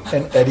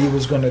 and Eddie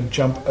was going to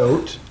jump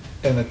out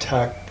and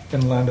attack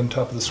and land on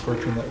top of the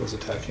scorpion that was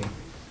attacking.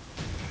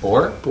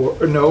 Or?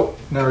 No,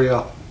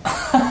 Nariel.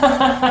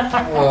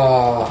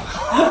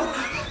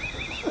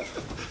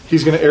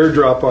 He's going to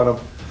airdrop on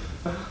him.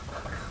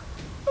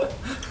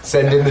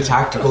 Send in the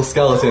tactical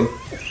skeleton.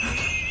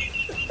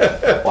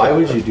 Why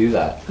would you do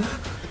that?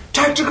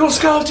 Tactical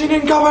skeleton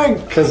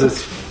incoming! Because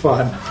it's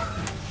fun.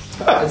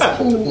 It's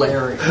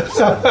hilarious.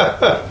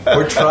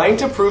 We're trying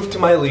to prove to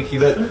my leaky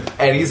that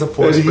Eddie's a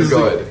force for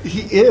good.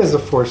 He is a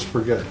force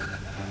for good.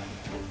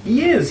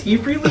 He is. He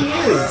really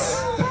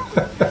is.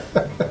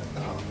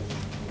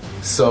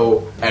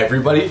 So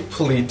everybody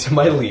plead to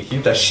my leaky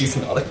that she's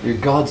not a Your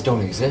gods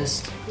don't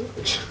exist.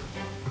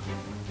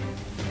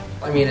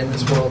 I mean, in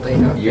this world, they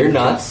have You're been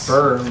nuts.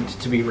 confirmed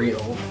to be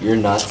real. You're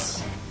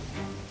nuts.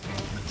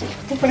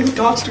 Nobody who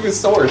talks to his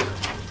sword.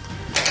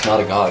 Not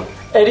a god.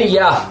 Eddie,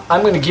 yeah,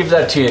 I'm going to give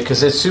that to you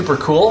because it's super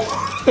cool.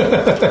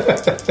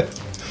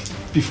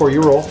 Before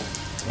you roll.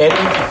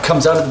 Eddie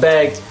comes out of the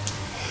bag.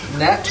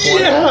 Nat 20.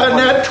 Yeah,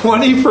 nat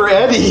 20 for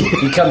Eddie.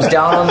 He comes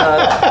down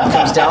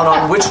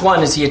on which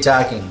one is he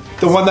attacking?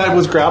 The one that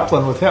was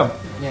grappling with him.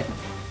 Yeah.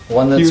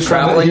 One that's He was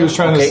trying to, traveling? he was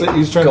trying, Okay, to, sa- he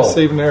was trying to go.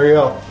 save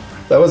Nariel.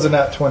 That was a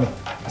nat 20.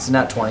 It's a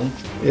nat 20.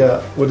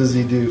 Yeah, what does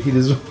he do? He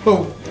does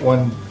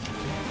one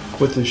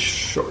with his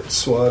short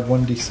sword,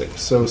 1d6.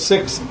 So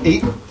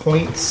 8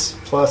 points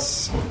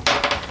plus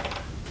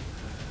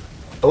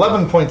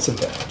 11 points of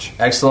damage.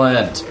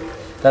 Excellent.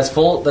 That's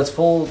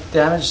full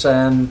damage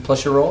and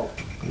plus your roll?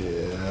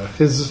 Yeah,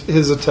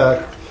 his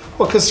attack.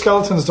 Well, because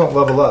skeletons don't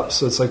level up,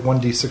 so it's like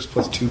 1d6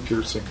 plus 2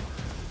 piercing.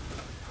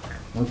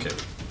 Okay.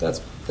 That's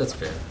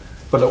fair.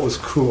 But it was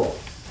cool.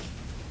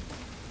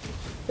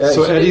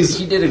 So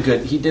he did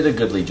a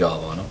goodly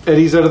job on him.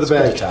 Eddie's out of the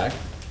Good bag. attack.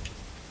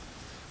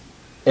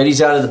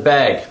 Eddie's out of the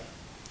bag.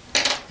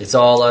 It's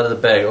all out of the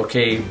bag.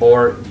 Okay,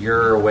 Bor,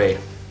 you're away.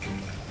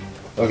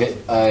 Okay,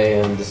 I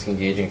am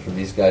disengaging from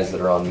these guys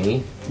that are on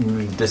me.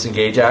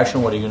 Disengage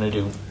action. What are you going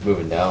to do?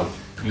 Moving down.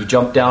 You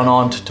jump down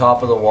onto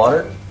top of the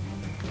water.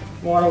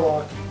 Water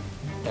walk.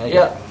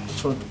 Yeah.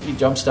 So he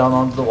jumps down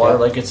onto the water Yeah.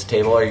 like it's a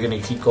table. Are you going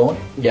to keep going?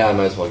 Yeah, I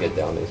might as well get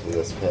down into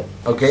this pit.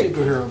 Okay.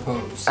 Superhero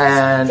pose.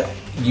 And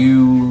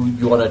you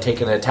want to take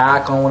an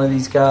attack on one of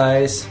these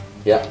guys?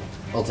 Yeah,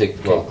 I'll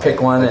take. Well, pick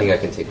I, one I think and-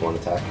 I can take one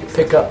attack.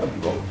 Pick up,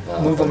 move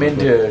them movement.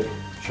 into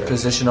Sure.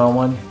 position on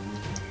one.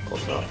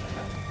 Close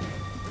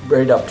enough.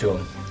 Right up to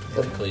him,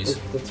 please.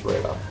 That's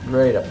right up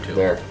Right up to him.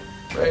 there.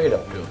 Right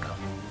up to him now.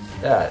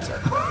 That's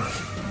it.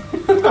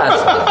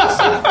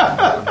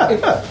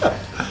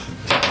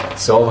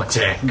 That's so much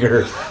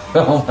anger.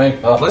 Oh my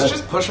god. Let's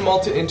just push them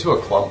all into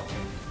a clump.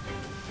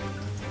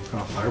 Oh,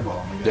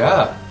 fireball.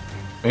 Yeah.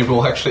 Maybe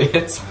we'll actually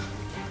hit some.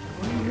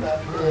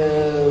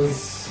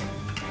 Yes.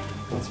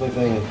 That's my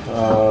thing.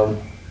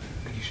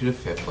 You should have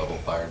 5th level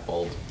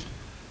Firebolt.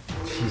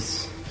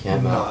 Jeez.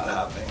 Can't Not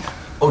happening.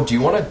 Oh, do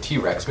you want to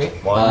T-Rex me?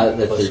 That's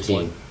plus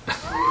 13.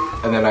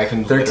 And then I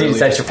can 13, literally is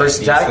that just your first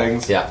end attack? these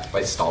things Yeah.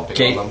 by stomping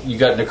Okay, on them. you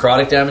got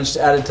necrotic damage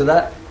added to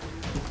that?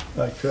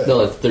 I could.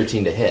 No, it's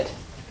 13 to hit.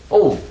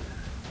 Oh,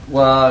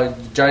 well,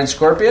 giant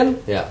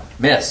scorpion? Yeah.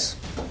 Miss.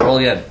 Roll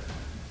again.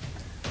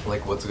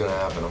 Like, what's gonna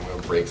happen? I'm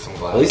gonna break some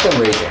glass. At least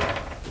I'm raging.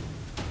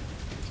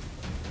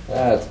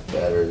 That's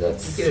better.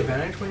 That's You get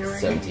advantage when you're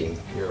raging? 17.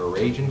 You're a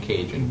raging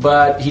Cajun.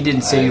 But he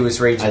didn't say he was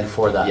raging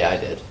before that. Yeah, I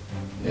did.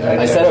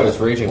 Yeah, I said I was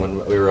raging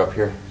when we were up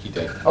here. He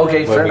did. Okay,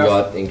 When fair we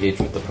enough. got engaged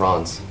with the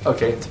prawns.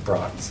 Okay, it's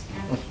prawns.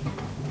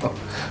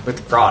 With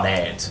the prawn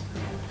heads.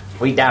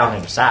 We down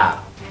in the south.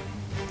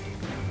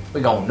 We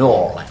going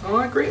north.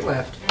 Oh, great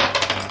left.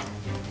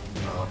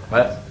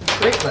 What?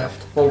 Great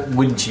left. Well,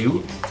 wouldn't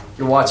you?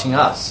 You're watching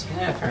us.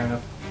 Yeah, fair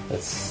enough.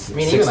 That's I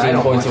mean, even I 16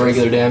 don't points of watch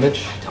regular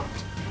damage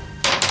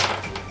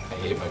I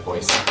hate my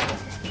voice.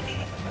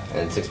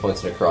 and 6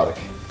 points of necrotic.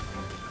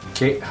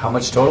 Okay, how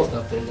much total?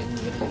 Stuff that didn't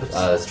even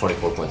That's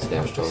 24 points of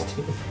damage total.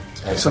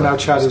 So now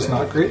Chad is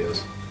not great.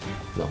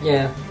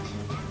 Yeah.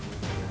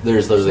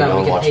 There's literally Now no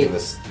we one can watching hate.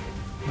 this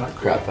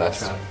crap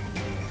fest.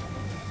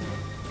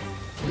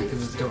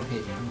 Because it's don't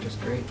hate. I'm just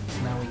great.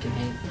 So now we can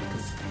hate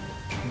because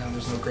now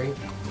there's no great.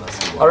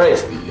 Unless you All right.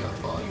 watch the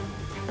VOD.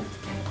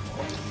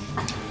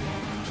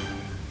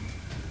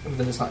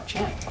 Then it's not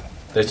chant.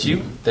 That's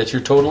you. That's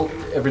your total.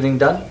 Everything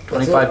done.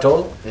 25 it.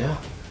 total. Yeah.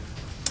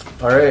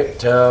 All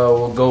right.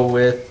 We'll go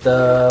with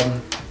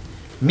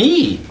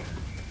me.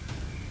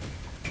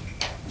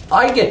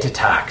 I get to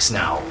tax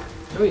now.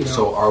 Oh, you know.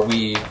 So are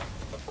we?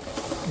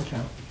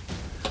 Okay.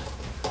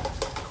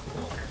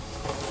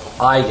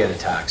 I get a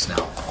tax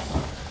now.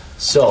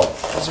 So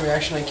As a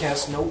reaction, I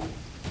cast nope.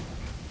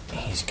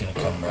 he's gonna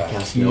come right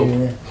Cast here.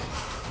 nope.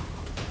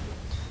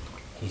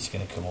 He's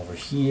gonna come over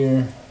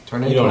here.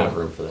 Turn You it don't on. have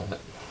room for that.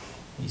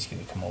 He's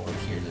gonna come over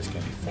here. There's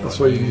gonna be 4. That's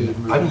why you needed to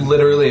move. I'm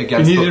literally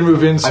against. You needed to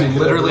move in so you I'm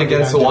could literally have room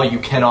against the behind wall. you.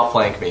 You cannot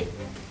flank me.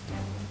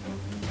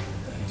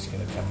 He's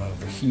gonna come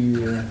over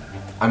here.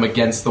 I'm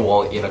against the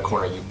wall in a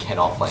corner. You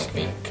cannot flank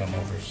me. Come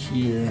over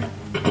here.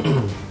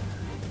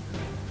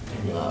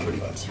 Nobody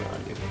can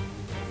surround you.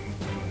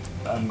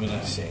 I'm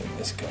gonna say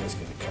this guy's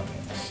gonna come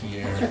in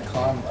Your here.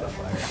 con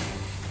modifier.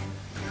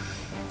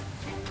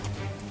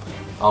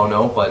 Oh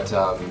no, but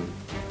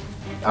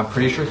I'm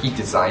pretty sure he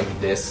designed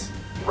this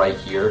right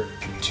here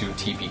to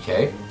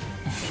TPK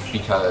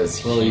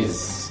because Well,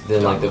 he's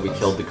then done like that we with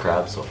killed us. the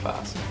crab so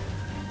fast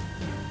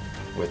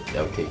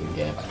without taking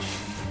damage.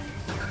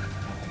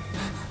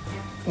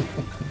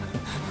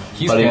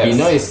 He's But it'd be pissed.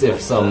 nice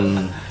if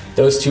some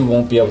Those two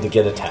won't be able to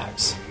get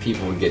attacks.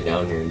 people would get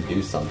down here and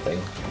do something.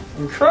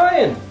 I'm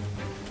trying.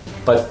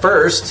 But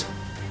first,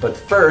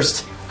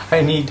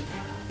 I need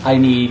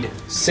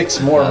 6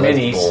 more Yeah, that's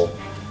minis. bull.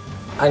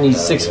 I need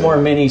That's 6 good. more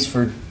minis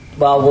for.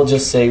 Well, we'll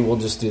just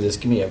do this.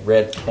 Give me a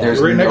red pen. There's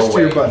Right no next to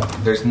way. your butt.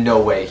 There's no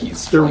way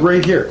he's. They're flanking.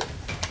 right here.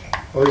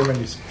 All your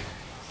minis.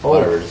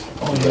 Whatever.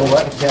 Oh, you know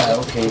what? Yeah,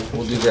 okay.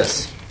 We'll do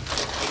this.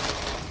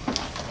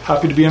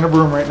 Happy to be in a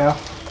room right now.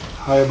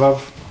 High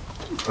above.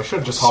 I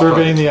should just hop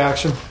Surveying on. the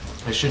action.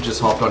 I should just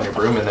hop on your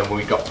broom, and then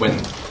when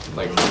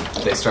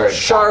they started.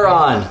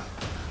 Sharon,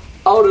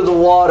 out of the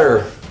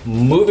water,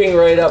 moving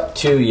right up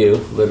to you.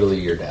 Literally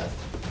your death.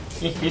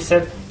 You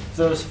said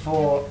those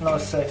 4, no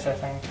 6, I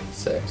think.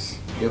 6.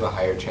 You have a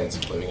higher chance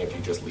of living if you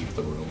just leave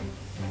the room.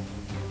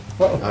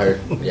 Yeah,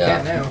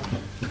 Yeah.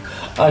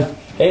 now.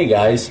 Hey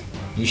guys,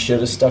 you should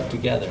have stuck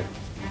together.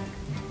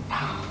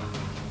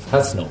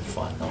 That's no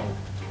fun.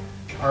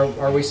 No.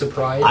 Are we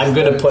surprised? I'm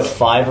gonna that put it's-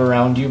 5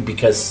 around you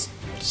because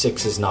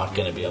 6 is not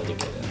gonna be able to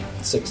get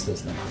in. 6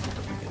 does not.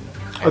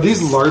 Are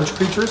these large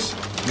creatures?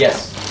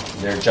 Yes,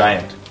 they're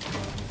giant.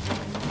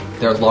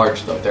 They're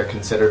large though. They're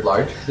considered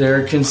large.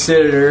 They're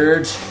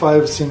considered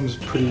 5 seems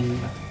pretty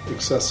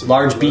excessive.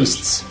 large for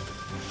beasts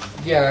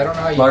Yeah, I don't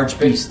know how you Large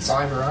fit beasts.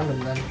 5 around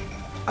them then.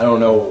 I don't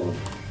know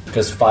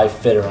because 5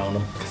 fit around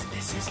them.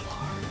 This is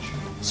large.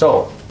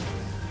 So,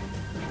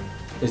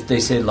 if they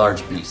say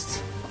large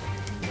beasts,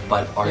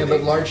 But are Yeah, they?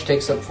 but large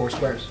takes up 4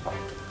 squares.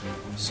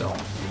 so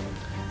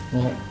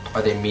well,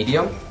 Are they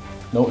medium?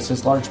 no, it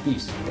says large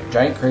beasts.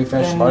 Giant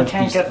crayfish, Then you large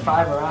can't beast. get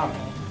 5 around me.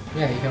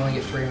 Yeah, you can only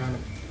get 3 around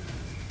them.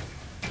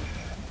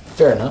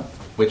 Fair enough.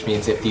 Which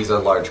means if these are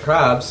large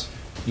crabs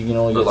You can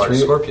only or get large 3,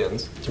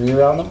 scorpions, 3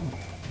 around them.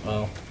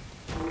 Well,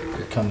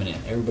 you're coming in.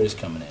 Everybody's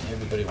coming in.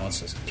 Everybody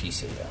wants a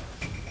piece of you.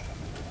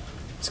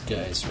 This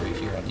guy's right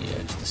here on the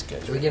edge. This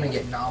guy's We're right gonna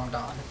here. get nommed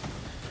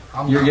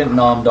on. You're getting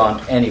nommed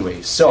on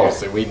anyway. So,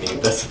 seriously, we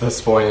need this at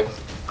this point.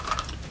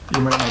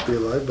 You might not be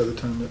alive by the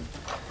time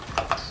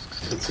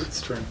it's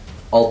its turn.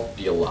 I'll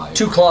be alive.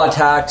 2 claw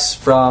attacks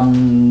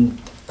from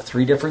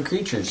 3 different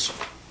creatures.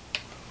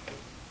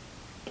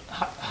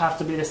 Have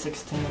to be a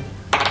 16.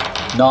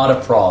 Not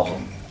a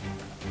problem.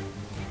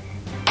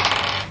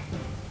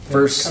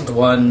 First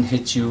one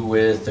hits you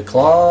with the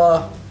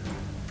claw,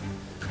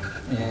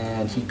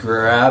 and he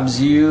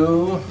grabs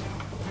you.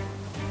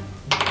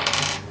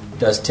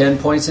 Does 10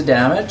 points of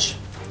damage,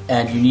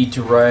 and you need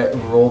to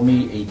roll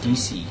me a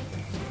DC.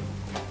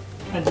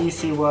 A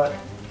DC what?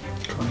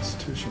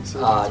 Constitution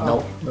save.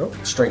 No, Nope.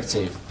 strength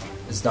save.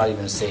 It's not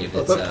even a save. I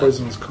It's, thought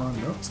poison was con,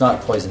 no? it's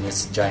not poison.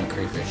 It's giant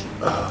crayfish.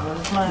 What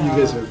is my, You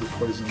guys have the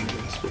poison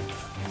against.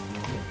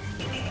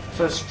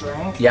 So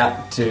strength?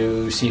 Yeah,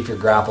 to see if you're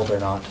grappled or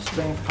not.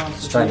 Strength constitution?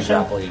 It's trying to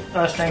grapple you.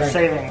 Strength Strength.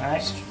 saving,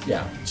 right?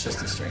 Yeah, it's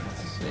just a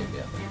strength save.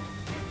 Yeah.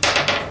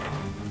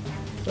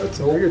 That's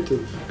a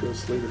negative.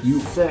 Goes later. You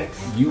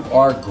 6. You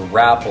are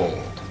grappled.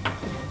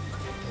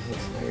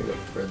 There you go,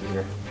 Fred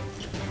here.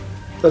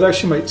 That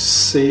actually might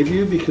save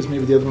you because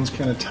maybe the other ones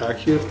can't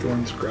attack you if the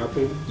one's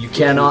grappled. You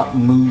cannot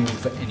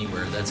move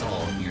anywhere. That's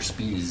all. Your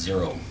speed is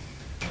 0,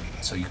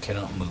 so you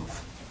cannot move.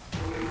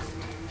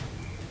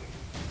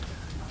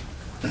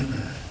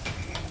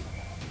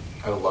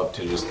 I would love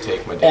to just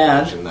take my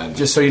damage and then And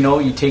just so you know,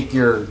 you take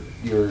your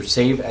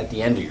save at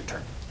the end of your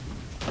turn.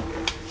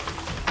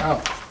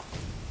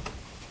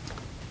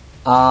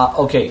 Oh,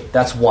 Okay,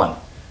 that's 1.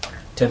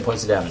 10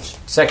 points of damage.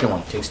 Second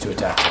one takes 2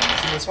 attacks.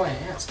 see, that's why I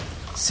asked.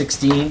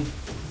 16.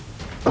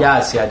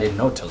 Yeah, see, I didn't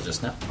know till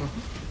just now.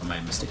 My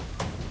mistake.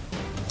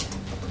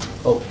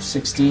 Oh,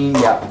 16,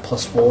 yeah,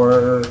 plus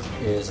 4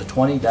 is a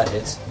 20. That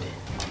hits.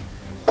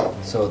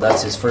 So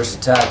that's his first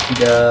attack. He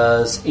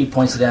does 8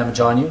 points of damage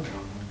on you.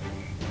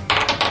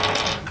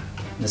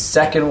 The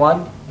second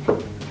one,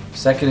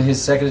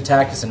 his second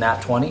attack is a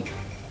nat 20.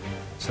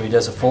 So he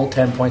does a full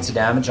 10 points of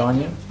damage on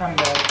you. I'm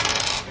dead.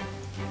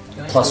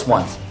 Plus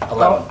 1, 11.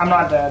 Oh, I'm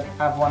not dead.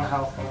 I have 1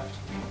 health left.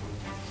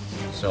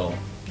 So,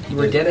 You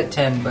were dead at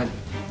 10, but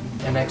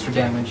an extra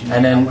damage.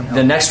 and then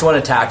the next one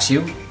attacks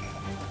you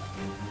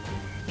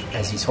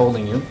as he's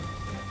holding you.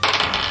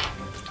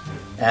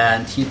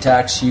 And he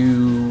attacks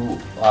you.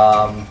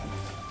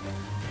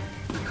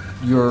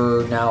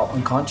 You're now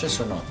unconscious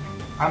or not?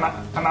 I'm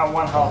at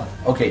 1 health.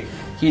 Okay,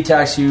 he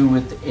attacks you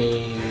with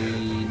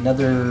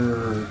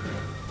another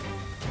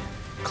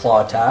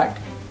claw attack.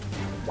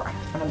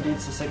 And it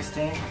beats the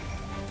 16.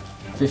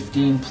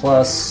 15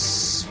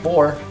 plus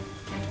 4.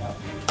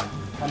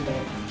 I'm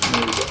dead.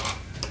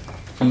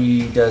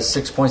 He does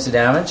 6 points of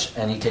damage,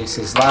 and he takes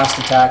his last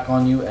attack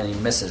on you, and he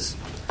misses.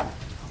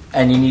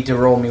 And you need to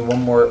roll me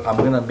one more. I'm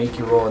going to make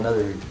you roll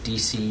another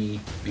DC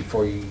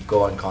before you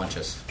go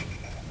unconscious.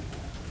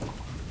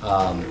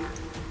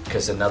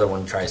 Because another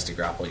one tries to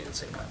grapple you at the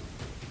same time.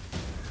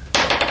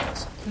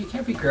 You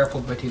can't be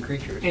grappled by 2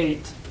 creatures.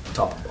 8.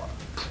 Top and bottom.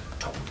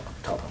 Top and bottom.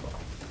 Top and bottom.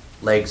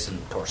 Legs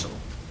and torso.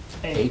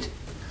 8.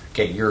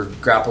 Okay, you're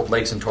grappled,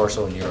 legs and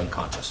torso, and you're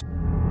unconscious.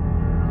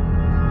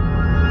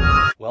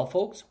 Well,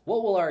 folks,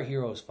 what will our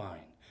heroes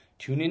find?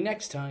 Tune in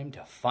next time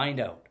to find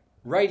out,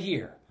 right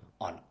here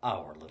on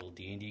our little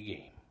D&D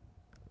game.